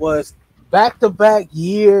 Maybe it was back-to-back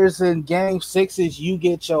years in game sixes. You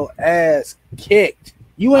get your ass kicked.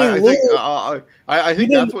 You ain't lose. I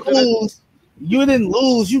think that's what lose. You didn't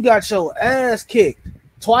lose. You got your ass kicked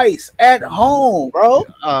twice at home, bro.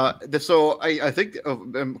 So I think,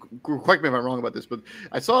 correct me if I'm wrong about this, but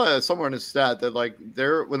I saw somewhere in his stat that like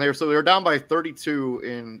they're down by 32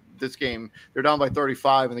 in this game. They're down by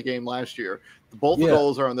 35 in the game last year. Both of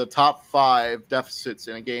those are in the top 5 deficits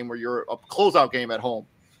in a game where you're a closeout game at home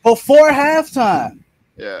before halftime.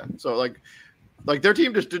 Yeah, so like their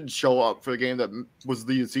team just didn't show up for the game that was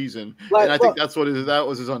the season, and I think that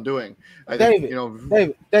was his undoing. David,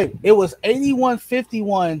 it was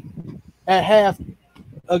 81-51 at half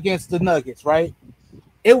against the Nuggets, right?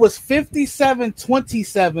 It was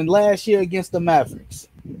 57-27 last year against the Mavericks.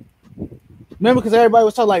 Remember, because everybody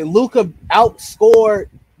was talking like Luka outscored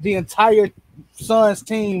the entire Suns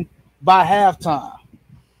team by halftime.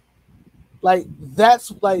 That's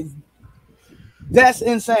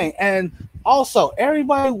insane. And also,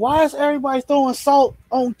 why is everybody throwing salt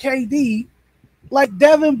on KD? Like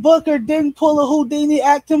Devin Booker didn't pull a Houdini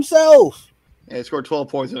act himself. Yeah, he scored 12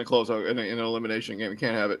 points in a closeout in an elimination game. You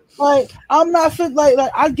can't have it. Like I'm not fit. Like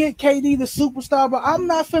I get KD the superstar, but I'm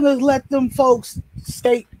not finna let them folks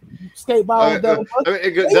skate by on Devin Booker.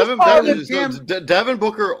 Devin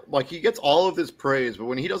Booker, like he gets all of this praise, but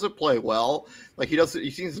when he doesn't play well, like he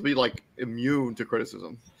seems to be like immune to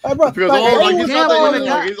criticism. Hey, bro,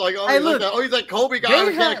 because he's like Kobe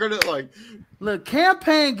guy. Look,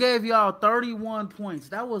 Campaign gave y'all 31 points.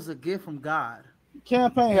 That was a gift from God.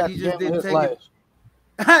 Campaign had just didn't take it.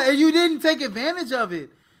 And you didn't take advantage of it.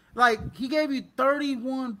 Like he gave you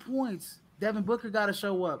 31 points. Devin Booker got to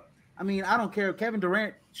show up. I mean, I don't care if Kevin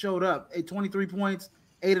Durant showed up at 23 points,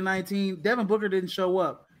 8 of 19. Devin Booker didn't show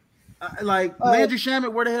up. Landry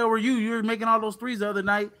Shamet, where the hell were you? You were making all those threes the other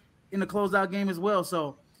night in the closeout game as well.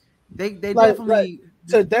 So they definitely.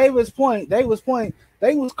 To David's point, they was calling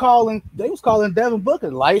Devin Booker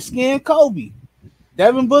light-skinned Kobe.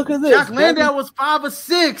 Devin Booker this. Jock Landale was 5 of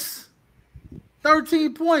 6,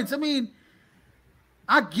 13 points. I mean,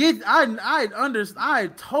 I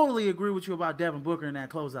totally agree with you about Devin Booker in that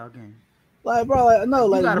closeout game. You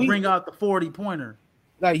gotta bring out the 40-pointer.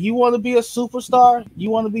 like you want to be a superstar, you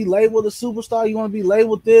want to be labeled a superstar, you want to be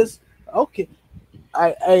labeled this. Okay,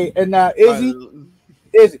 and now Izzy,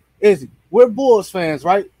 we're Bulls fans,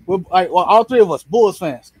 right? All three of us Bulls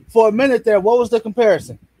fans. For a minute there, what was the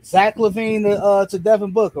comparison? Zach LaVine to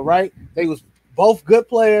Devin Booker, right? They was both good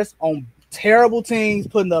players on terrible teams,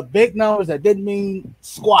 putting up big numbers that didn't mean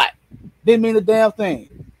squat, didn't mean a damn thing.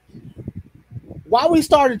 Why we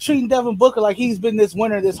started treating Devin Booker like he's been this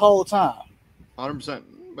winner this whole time? 100%.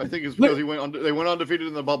 I think it's because they went undefeated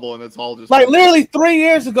in the bubble, and it's all just like literally 3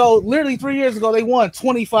 years ago. They won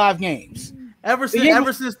 25 games. Ever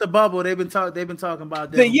since the bubble, they've been talking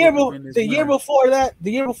about the year before that.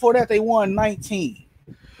 They won 19.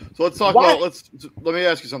 So let's talk about. Let me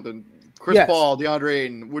ask you something. Chris Paul, DeAndre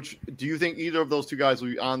Ayton. Which do you think either of those two guys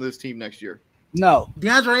will be on this team next year? No.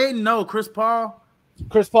 DeAndre Ayton, no. Chris Paul,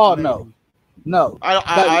 no. No.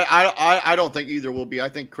 I don't think either will be. I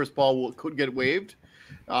think Chris Paul could get waived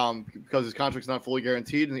because his contract's not fully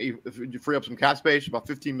guaranteed, and if you free up some cap space, about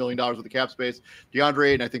 $15 million with the cap space, DeAndre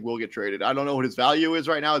Ayton I think will get traded. I don't know what his value is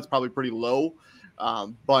right now. It's probably pretty low.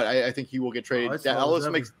 But I think he will get traded. Dallas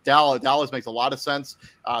makes a lot of sense.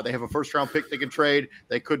 They have a first-round pick they can trade.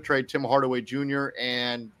 They could trade Tim Hardaway Jr.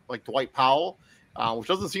 and like Dwight Powell, which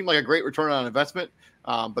doesn't seem like a great return on investment.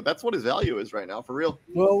 But that's what his value is right now, for real.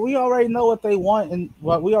 Well, we already know what they want, in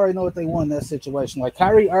that situation. Like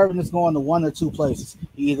Kyrie Irving is going to one or two places.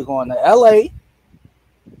 He either going to LA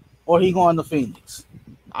or he going to Phoenix.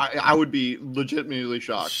 I would be legitimately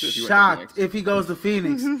shocked if he goes to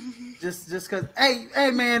Phoenix. just because,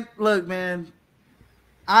 hey man, look man,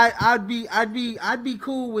 I'd be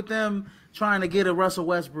cool with them trying to get a Russell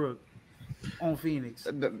Westbrook on Phoenix.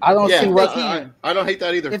 I don't see what I don't hate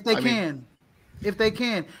that either. If they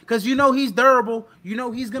can, because he's durable,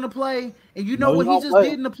 he's gonna play, and what he just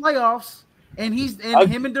did in the playoffs. And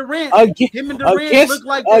him and Durant look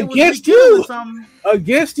like they against you.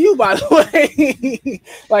 Against you, by the way.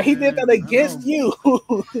 Like he did that against you.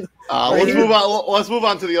 Let's move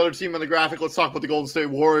on to the other team on the graphic. Let's talk about the Golden State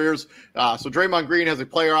Warriors. So Draymond Green has a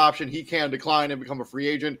player option. He can decline and become a free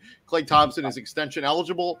agent. Klay Thompson is extension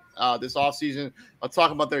eligible this offseason. Let's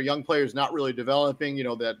talk about their young players not really developing.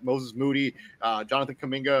 That Moses Moody, Jonathan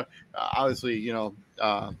Kuminga, obviously,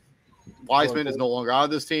 Wiseman is no longer on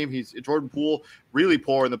this team. Jordan Poole really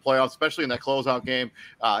poor in the playoffs, especially in that closeout game.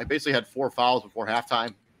 He basically had 4 fouls before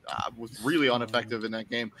halftime. Was really ineffective in that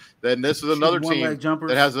game. Then this is another team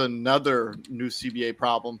that has another new CBA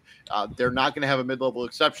problem. They're not going to have a mid-level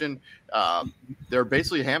exception. They're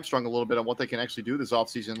basically hamstrung a little bit on what they can actually do this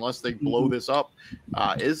offseason unless they blow this up.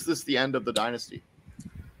 Is this the end of the dynasty?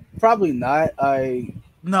 Probably not.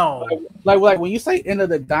 No. Like when you say end of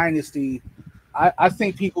the dynasty, I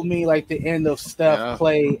think people mean like the end of Steph,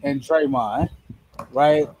 Clay, and Draymond,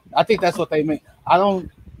 right? I think that's what they mean.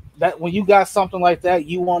 That when you got something like that,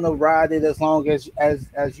 you want to ride it as long as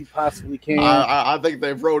you possibly can. I think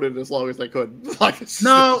they've rode it as long as they could.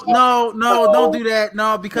 No, don't do that.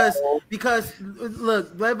 No, because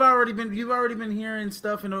look, you've already been hearing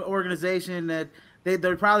stuff in the organization that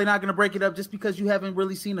they're probably not going to break it up just because you haven't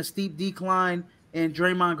really seen a steep decline in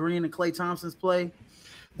Draymond Green and Klay Thompson's play.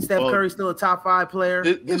 Steph Curry's still a top 5 player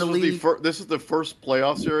in the league. This is the first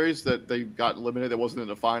playoff series that they got eliminated that wasn't in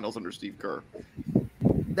the finals under Steve Kerr.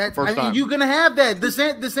 You're gonna have that. The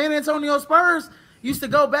San Antonio Spurs used to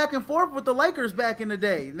go back and forth with the Lakers back in the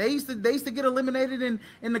day. They used to get eliminated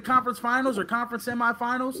in the conference finals or conference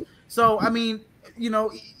semifinals. So I mean,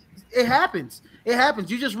 it happens. It happens.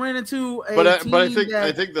 You just ran into a team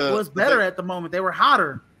that was better at the moment. They were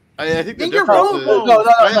hotter. I think the difference is.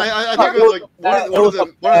 I think it was a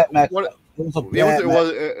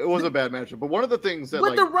bad matchup. But one of the things that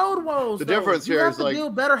with the road woes, the difference here is like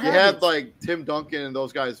you had like Tim Duncan and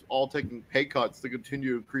those guys all taking pay cuts to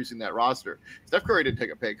continue increasing that roster. Steph Curry didn't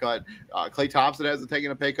take a pay cut. Klay Thompson hasn't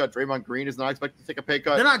taken a pay cut. Draymond Green is not expected to take a pay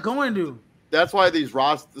cut. They're not going to. That's why these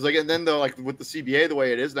rosters, and then with the CBA the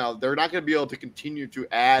way it is now, they're not going to be able to continue to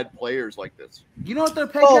add players like this. You know what their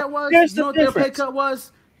pay cut was? You know what their pay cut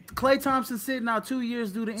was? Klay Thompson sitting out 2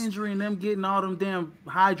 years due to injury and them getting all them damn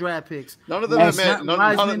high draft picks. None of them have made.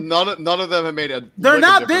 None of them have made a. They're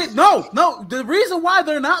not big. No. The reason why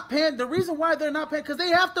they're not paying. Because they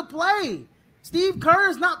have to play. Steve Kerr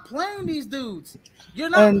is not playing these dudes. You're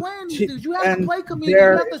not playing these dudes. You have to play Kuminga. You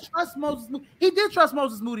have to trust Moses Moody. He did trust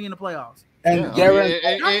Moses Moody in the playoffs. And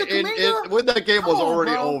when that game was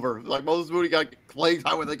already over, like Moses Moody got playing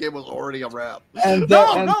time when the game was already a wrap.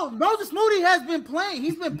 Moses Moody has been playing.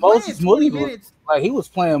 He's been playing 20 minutes. Like he was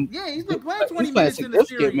playing. Yeah, he's been playing 20 minutes in the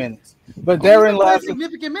series. Minutes. But therein lies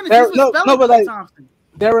significant minutes.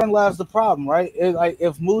 therein lies the problem, right? Like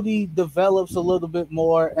if Moody develops a little bit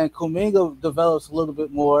more and Kuminga develops a little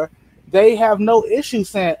bit more, they have no issue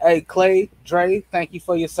saying, "Hey, Clay, Dre, thank you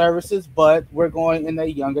for your services, but we're going in a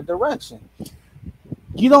younger direction."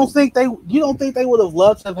 You don't think they would have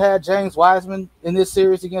loved to have had James Wiseman in this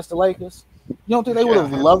series against the Lakers? You don't think they would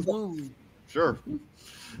have loved it? Absolutely. Sure.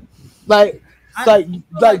 Like,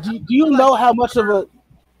 Like, do you know how much of a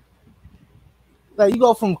like you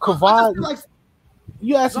go from I just feel Kevon? like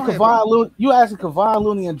You asking Go ahead, bro. Kevon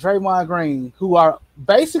Looney and Draymond Green, who are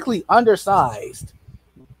basically undersized,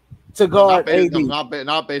 to No, guard AD.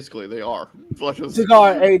 not basically. They are. To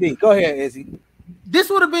guard AD. Go ahead, Izzy. this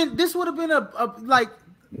would have been a like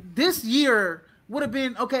this year would have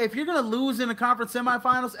been okay if you're gonna lose in the conference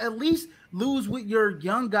semifinals, at least lose with your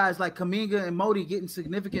young guys like Kuminga and Modi getting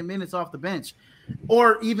significant minutes off the bench,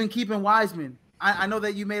 or even keeping Wiseman. I know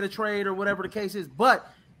that you made a trade or whatever the case is,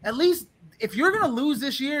 but at least if you're gonna lose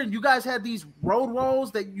this year and you guys had these road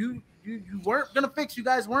woes that you weren't gonna fix, you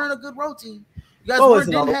guys weren't a good road team. You guys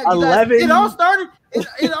didn't have 11? it all started.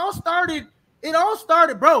 It all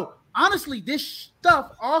started, bro. Honestly, this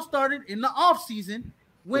stuff all started in the offseason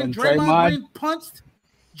when Draymond Green punched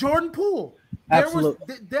Jordan Poole.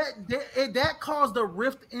 Absolutely. That caused a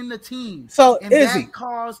rift in the team. So, and Izzy, that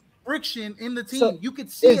caused friction in the team. So, you could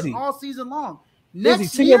see Izzy, it all season long. Izzy,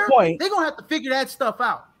 Next to year, your point, they're gonna have to figure that stuff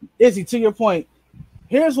out. Izzy, to your point,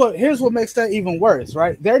 here's what makes that even worse,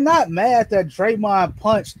 right? They're not mad that Draymond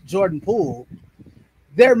punched Jordan Poole.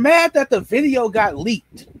 They're mad that the video got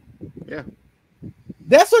leaked. Yeah.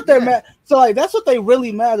 That's what they're mad. So like that's what they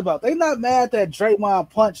really mad about. They're not mad that Draymond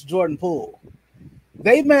punched Jordan Poole.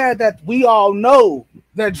 They mad that we all know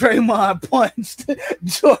that Draymond punched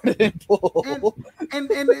Jordan Poole.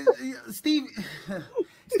 And Steve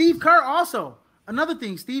Kerr also. Another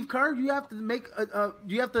thing, Steve Kerr, you have to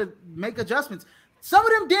make adjustments. Some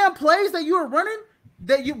of them damn plays that you were running,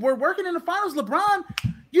 that you were working in the finals, LeBron,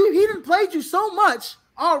 he didn't played you so much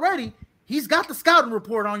already. He's got the scouting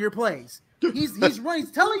report on your plays. He's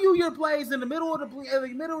telling you your plays in the middle of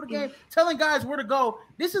the game, telling guys where to go.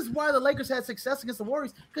 This is why the Lakers had success against the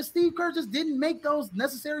Warriors, because Steve Kerr just didn't make those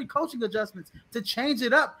necessary coaching adjustments to change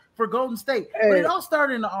it up for Golden State. Hey, but it all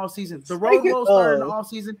started in the offseason. The road goals started in the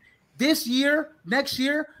offseason. This year, next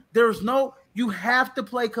year, you have to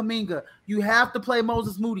play Kuminga. You have to play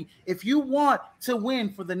Moses Moody. If you want to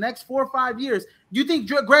win for the next 4 or 5 years, do you think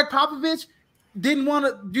Greg Popovich didn't want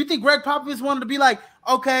to? Do you think Greg Popovich wanted to be like,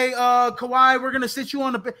 okay, Kawhi, we're gonna sit you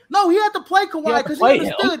on the bench? No, he had to play Kawhi because he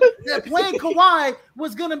understood that playing Kawhi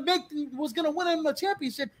was gonna win him a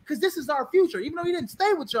championship, because this is our future. Even though he didn't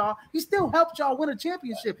stay with y'all, he still helped y'all win a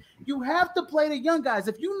championship. You have to play the young guys.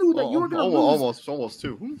 If you knew that you were gonna lose, almost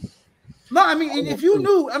two. No, I mean, if you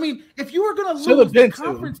were gonna lose the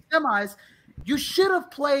conference semis, you should have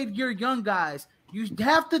played your young guys. You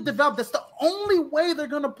have to develop. That's the only way they're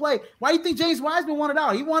going to play. Why do you think James Wiseman wanted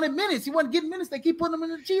out? He wanted minutes. He wasn't getting minutes. They keep putting him in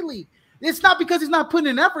the G League. It's not because he's not putting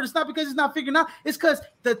in effort. It's not because he's not figuring out. It's because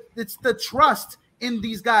it's the trust in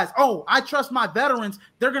these guys. Oh, I trust my veterans.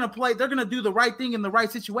 They're going to play. They're going to do the right thing in the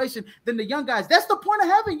right situation than the young guys. That's the point of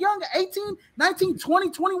having young 18, 19, 20,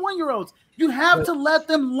 21-year-olds. You have to let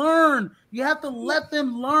them learn. You have to let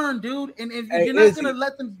them learn, dude. And if you're not going to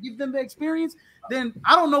let them give them the experience, then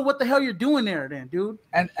I don't know what the hell you're doing there, then, dude.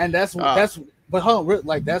 And that's but hold on,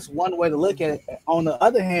 like that's one way to look at it. On the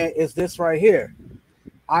other hand, is this right here.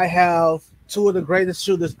 I have two of the greatest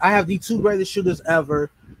shooters. I have the two greatest shooters ever.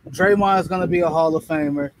 Draymond is going to be a Hall of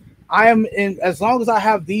Famer. I am in, as long as I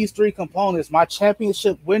have these three components, my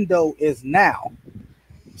championship window is now.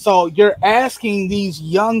 So you're asking these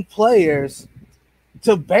young players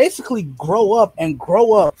to basically grow up and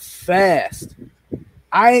grow up fast.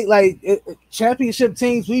 I ain't like championship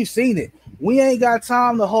teams. We've seen it. We ain't got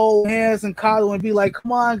time to hold hands and coddle and be like,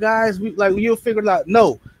 "Come on, guys, you'll figure it out."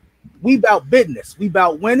 No, we about business. We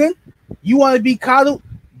about winning. You want to be coddled?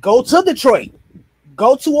 Go to Detroit.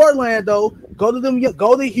 Go to Orlando. Go to them.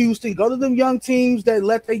 Go to Houston. Go to them young teams that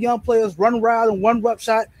let their young players run wild and one rep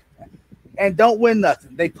shot and don't win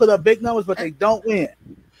nothing. They put up big numbers, but they don't win.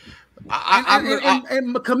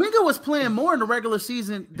 And Kuminga was playing more in the regular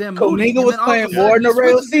season than Moody. Kuminga was playing more in the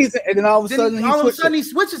regular season, and then all of a sudden he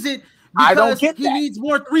switches it because he needs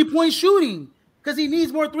more 3-point shooting. Because he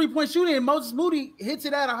needs more 3-point shooting, and Moses Moody hits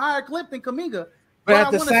it at a higher clip than Kuminga. But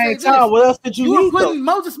at the same time, what else did you need? You were putting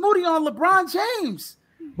Moses Moody on LeBron James.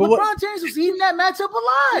 LeBron James was eating that matchup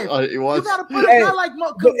alive. It was. You got to put a guy like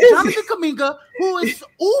Jonathan Kuminga, who is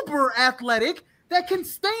uber athletic, that can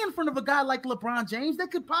stay in front of a guy like LeBron James,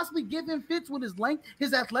 that could possibly give him fits with his length,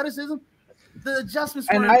 his athleticism. the adjustments.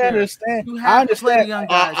 And weren't I there. understand. You have to play the young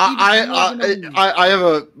guys. I have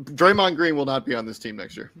a Draymond Green will not be on this team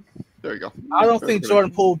next year. There you go. I don't think Jordan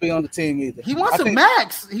Poole will be on the team either. He wants a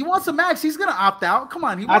max. He wants a max. He's gonna opt out. Come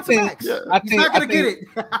on, he wants a max. Yeah. He's not gonna get it.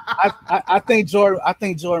 I think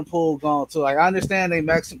Jordan Poole gone too. Like I understand they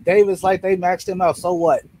maxed Davis, like they maxed him out. So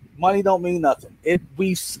what? Money don't mean nothing.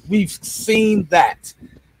 We've seen that.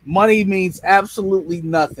 Money means absolutely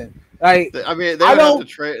nothing. Like I mean, they have to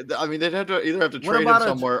trade. I mean, they'd have to either trade him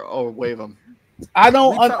somewhere or waive him. I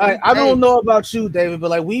don't know about you, David, but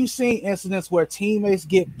like we've seen incidents where teammates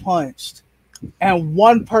get punched, and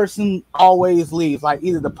one person always leaves. Like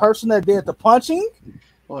either the person that did the punching,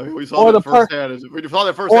 well, we saw that firsthand. We saw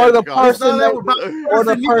that firsthand. Or the person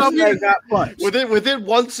that got punched. Within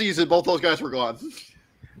one season, both those guys were gone.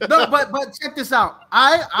 No, but check this out.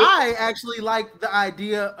 I actually like the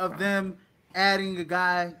idea of them adding a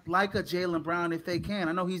guy like a Jaylen Brown if they can.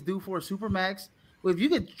 I know he's due for a supermax. But if you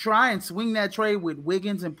could try and swing that trade with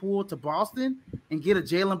Wiggins and Poole to Boston and get a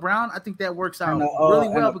Jaylen Brown, I think that works out really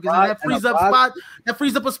well because that frees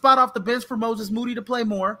up a spot off the bench for Moses Moody to play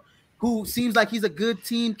more, who seems like he's a good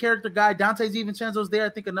team character guy. Dante DiVincenzo's there, I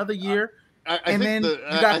think, another year. And then you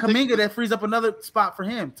got Kuminga that frees up another spot for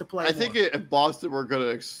him to play. I think if Boston were going to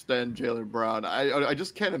extend Jaylen Brown, I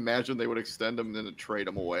just can't imagine they would extend him and then trade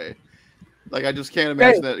him away. Like I just can't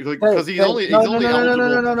imagine that because he's only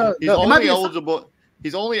eligible.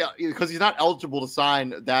 He's only because he's not eligible to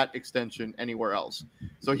sign that extension anywhere else.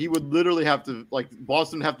 So he would literally have to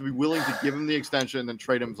Boston have to be willing to give him the extension and then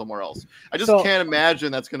trade him somewhere else. I just can't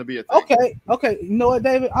imagine that's going to be a thing. Okay. You know what,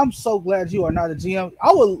 David? I'm so glad you are not a GM.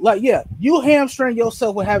 I would you hamstring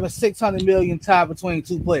yourself with having $600 million tied between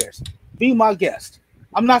two players. Be my guest.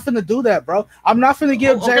 I'm not finna do that, bro. I'm not finna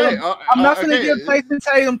give Jaylen. I'm not finna give Jason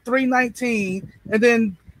Tatum $319 and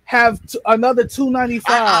then have another $295.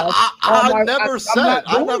 I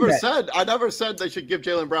never said they should give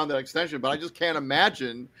Jaylen Brown that extension, but I just can't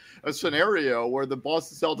imagine a scenario where the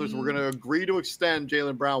Boston Celtics were going to agree to extend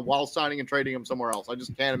Jaylen Brown while signing and trading him somewhere else. I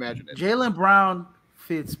just can't imagine it. Jaylen Brown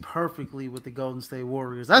fits perfectly with the Golden State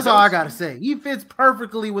Warriors. That's all I gotta say. He fits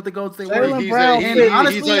perfectly with the Golden State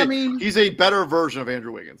Warriors. He's a better version of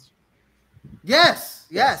Andrew Wiggins. Yes.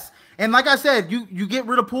 And like I said, you get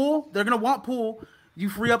rid of Poole, they're gonna want Poole. You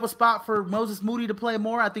free up a spot for Moses Moody to play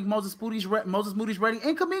more. I think Moses Moody's ready,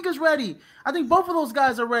 and Kuminga's ready. I think both of those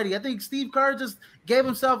guys are ready. I think Steve Kerr just he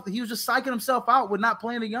was just psyching himself out with not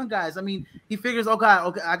playing the young guys. I mean, he figures, okay,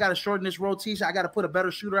 I got to shorten this rotation. I got to put a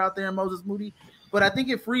better shooter out there in Moses Moody. But I think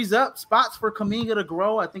it frees up spots for Kuminga to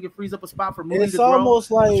grow. I think it frees up a spot for Moody to grow. It's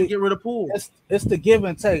almost like you get rid of Poole. It's the give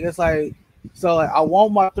and take. It's like, so like I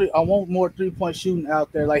want more 3-point shooting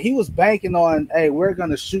out there. Like he was banking on, hey, we're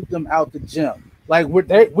gonna shoot them out the gym. Like we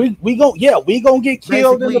gonna get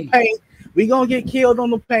killed in the paint. We gonna get killed on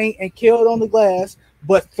the paint and killed on the glass.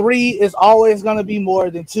 But 3 is always gonna be more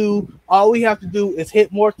than 2. All we have to do is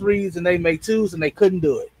hit more 3s, and they make 2s, and they couldn't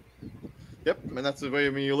do it. Yep, and that's the way. I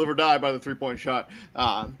mean, you live or die by the 3-point shot.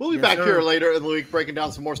 We'll be back here later in the week breaking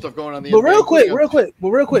down some more stuff going on in the NBA.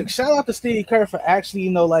 Real quick, shout out to Steve Kerr for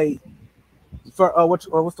actually, for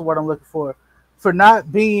what's the word I'm looking for? For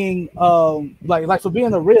not being for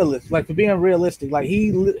being a realist, for being realistic. Like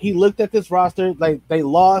he looked at this roster, like they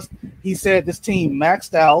lost. He said this team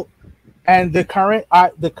maxed out, and the current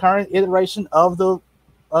iteration of the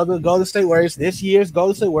Golden State Warriors, this year's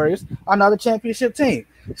Golden State Warriors, are not a championship team.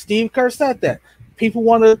 Steve Kerr said that. People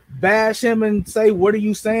want to bash him and say, "What are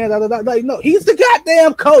you saying?" Like, no, he's the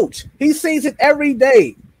goddamn coach. He sees it every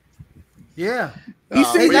day. Yeah.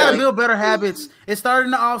 He got to build better habits. It started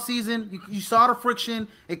in the offseason. You saw the friction.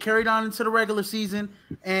 It carried on into the regular season,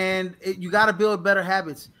 and you got to build better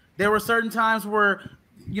habits. There were certain times where,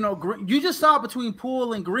 you just saw it between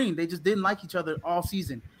Poole and Green. They just didn't like each other all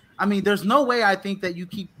season. I mean, there's no way I think that you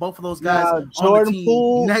keep both of those guys on the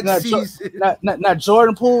team next season. Now,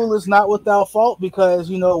 Jordan Poole is not without fault because,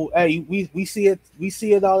 hey, we see it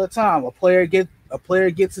all the time. A player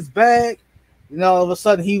gets his bag, all of a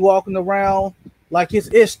sudden he walking around like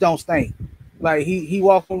his ish don't stink. Like he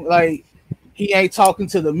walking like he ain't talking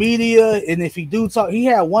to the media, and if he do talk, he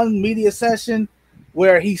had one media session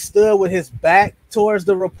where he stood with his back towards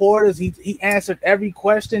the reporters. He answered every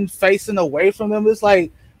question facing away from them. It's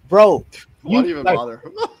like, bro, why even bother?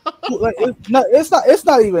 It's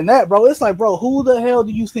not even that, bro. It's like, bro, who the hell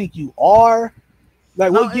do you think you are?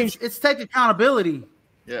 Like, what gives? It's take accountability.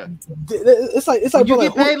 Yeah, it's like when you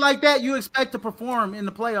get paid like that, you expect to perform in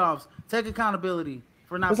the playoffs. Take accountability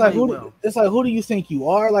for not It's like playing who? well. It's like who do you think you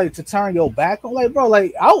are? Like to turn your back on? Like bro,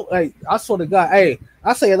 I swear to God, hey,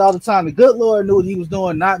 I say it all the time. The good Lord knew what He was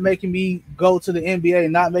doing, not making me go to the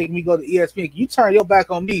NBA, not making me go to ESPN. You turn your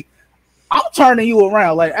back on me, I'm turning you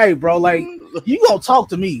around. Like, hey, bro, like you gonna talk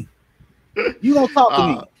to me? You gonna talk to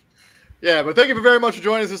me? Yeah, but thank you very much for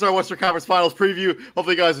joining us. This is our Western Conference Finals preview.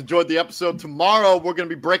 Hopefully, you guys enjoyed the episode. Tomorrow, we're going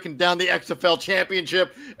to be breaking down the XFL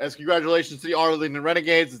Championship. As congratulations to the Arlington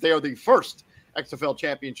Renegades, as they are the first XFL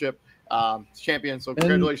Championship champion. So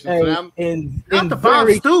congratulations to them. Not the Bob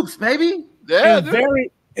Stoops, baby. Yeah,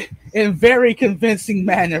 in very convincing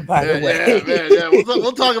manner, by the way. Yeah.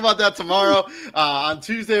 We'll talk about that tomorrow. On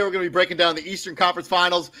Tuesday, we're going to be breaking down the Eastern Conference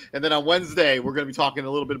Finals, and then on Wednesday, we're going to be talking a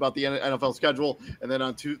little bit about the NFL schedule, and then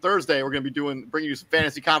on Thursday, we're going to be bringing you some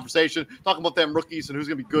fantasy conversation, talking about them rookies and who's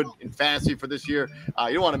going to be good in fantasy for this year.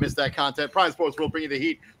 You don't want to miss that content. Prime Sports will bring you the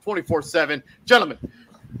heat 24/7, gentlemen.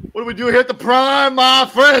 What do we do here at the Prime, my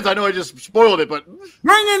friends? I know I just spoiled it, but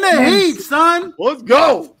bring in the heat, son. Let's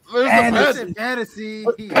go. Fantasy.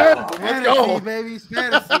 Let's go, baby.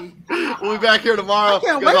 Fantasy. We'll be back here tomorrow. I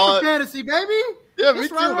can't wait for fantasy, baby. Yeah, me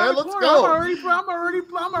too, man. Let's go. I'm already.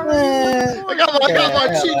 I got my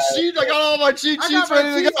cheat sheet. I got all my cheat sheets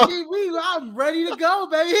ready to go. I'm ready to go,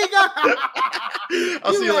 baby.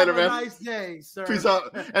 I'll see you later, man. Nice day, sir. Peace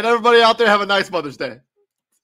out. And everybody out there, have a nice Mother's Day.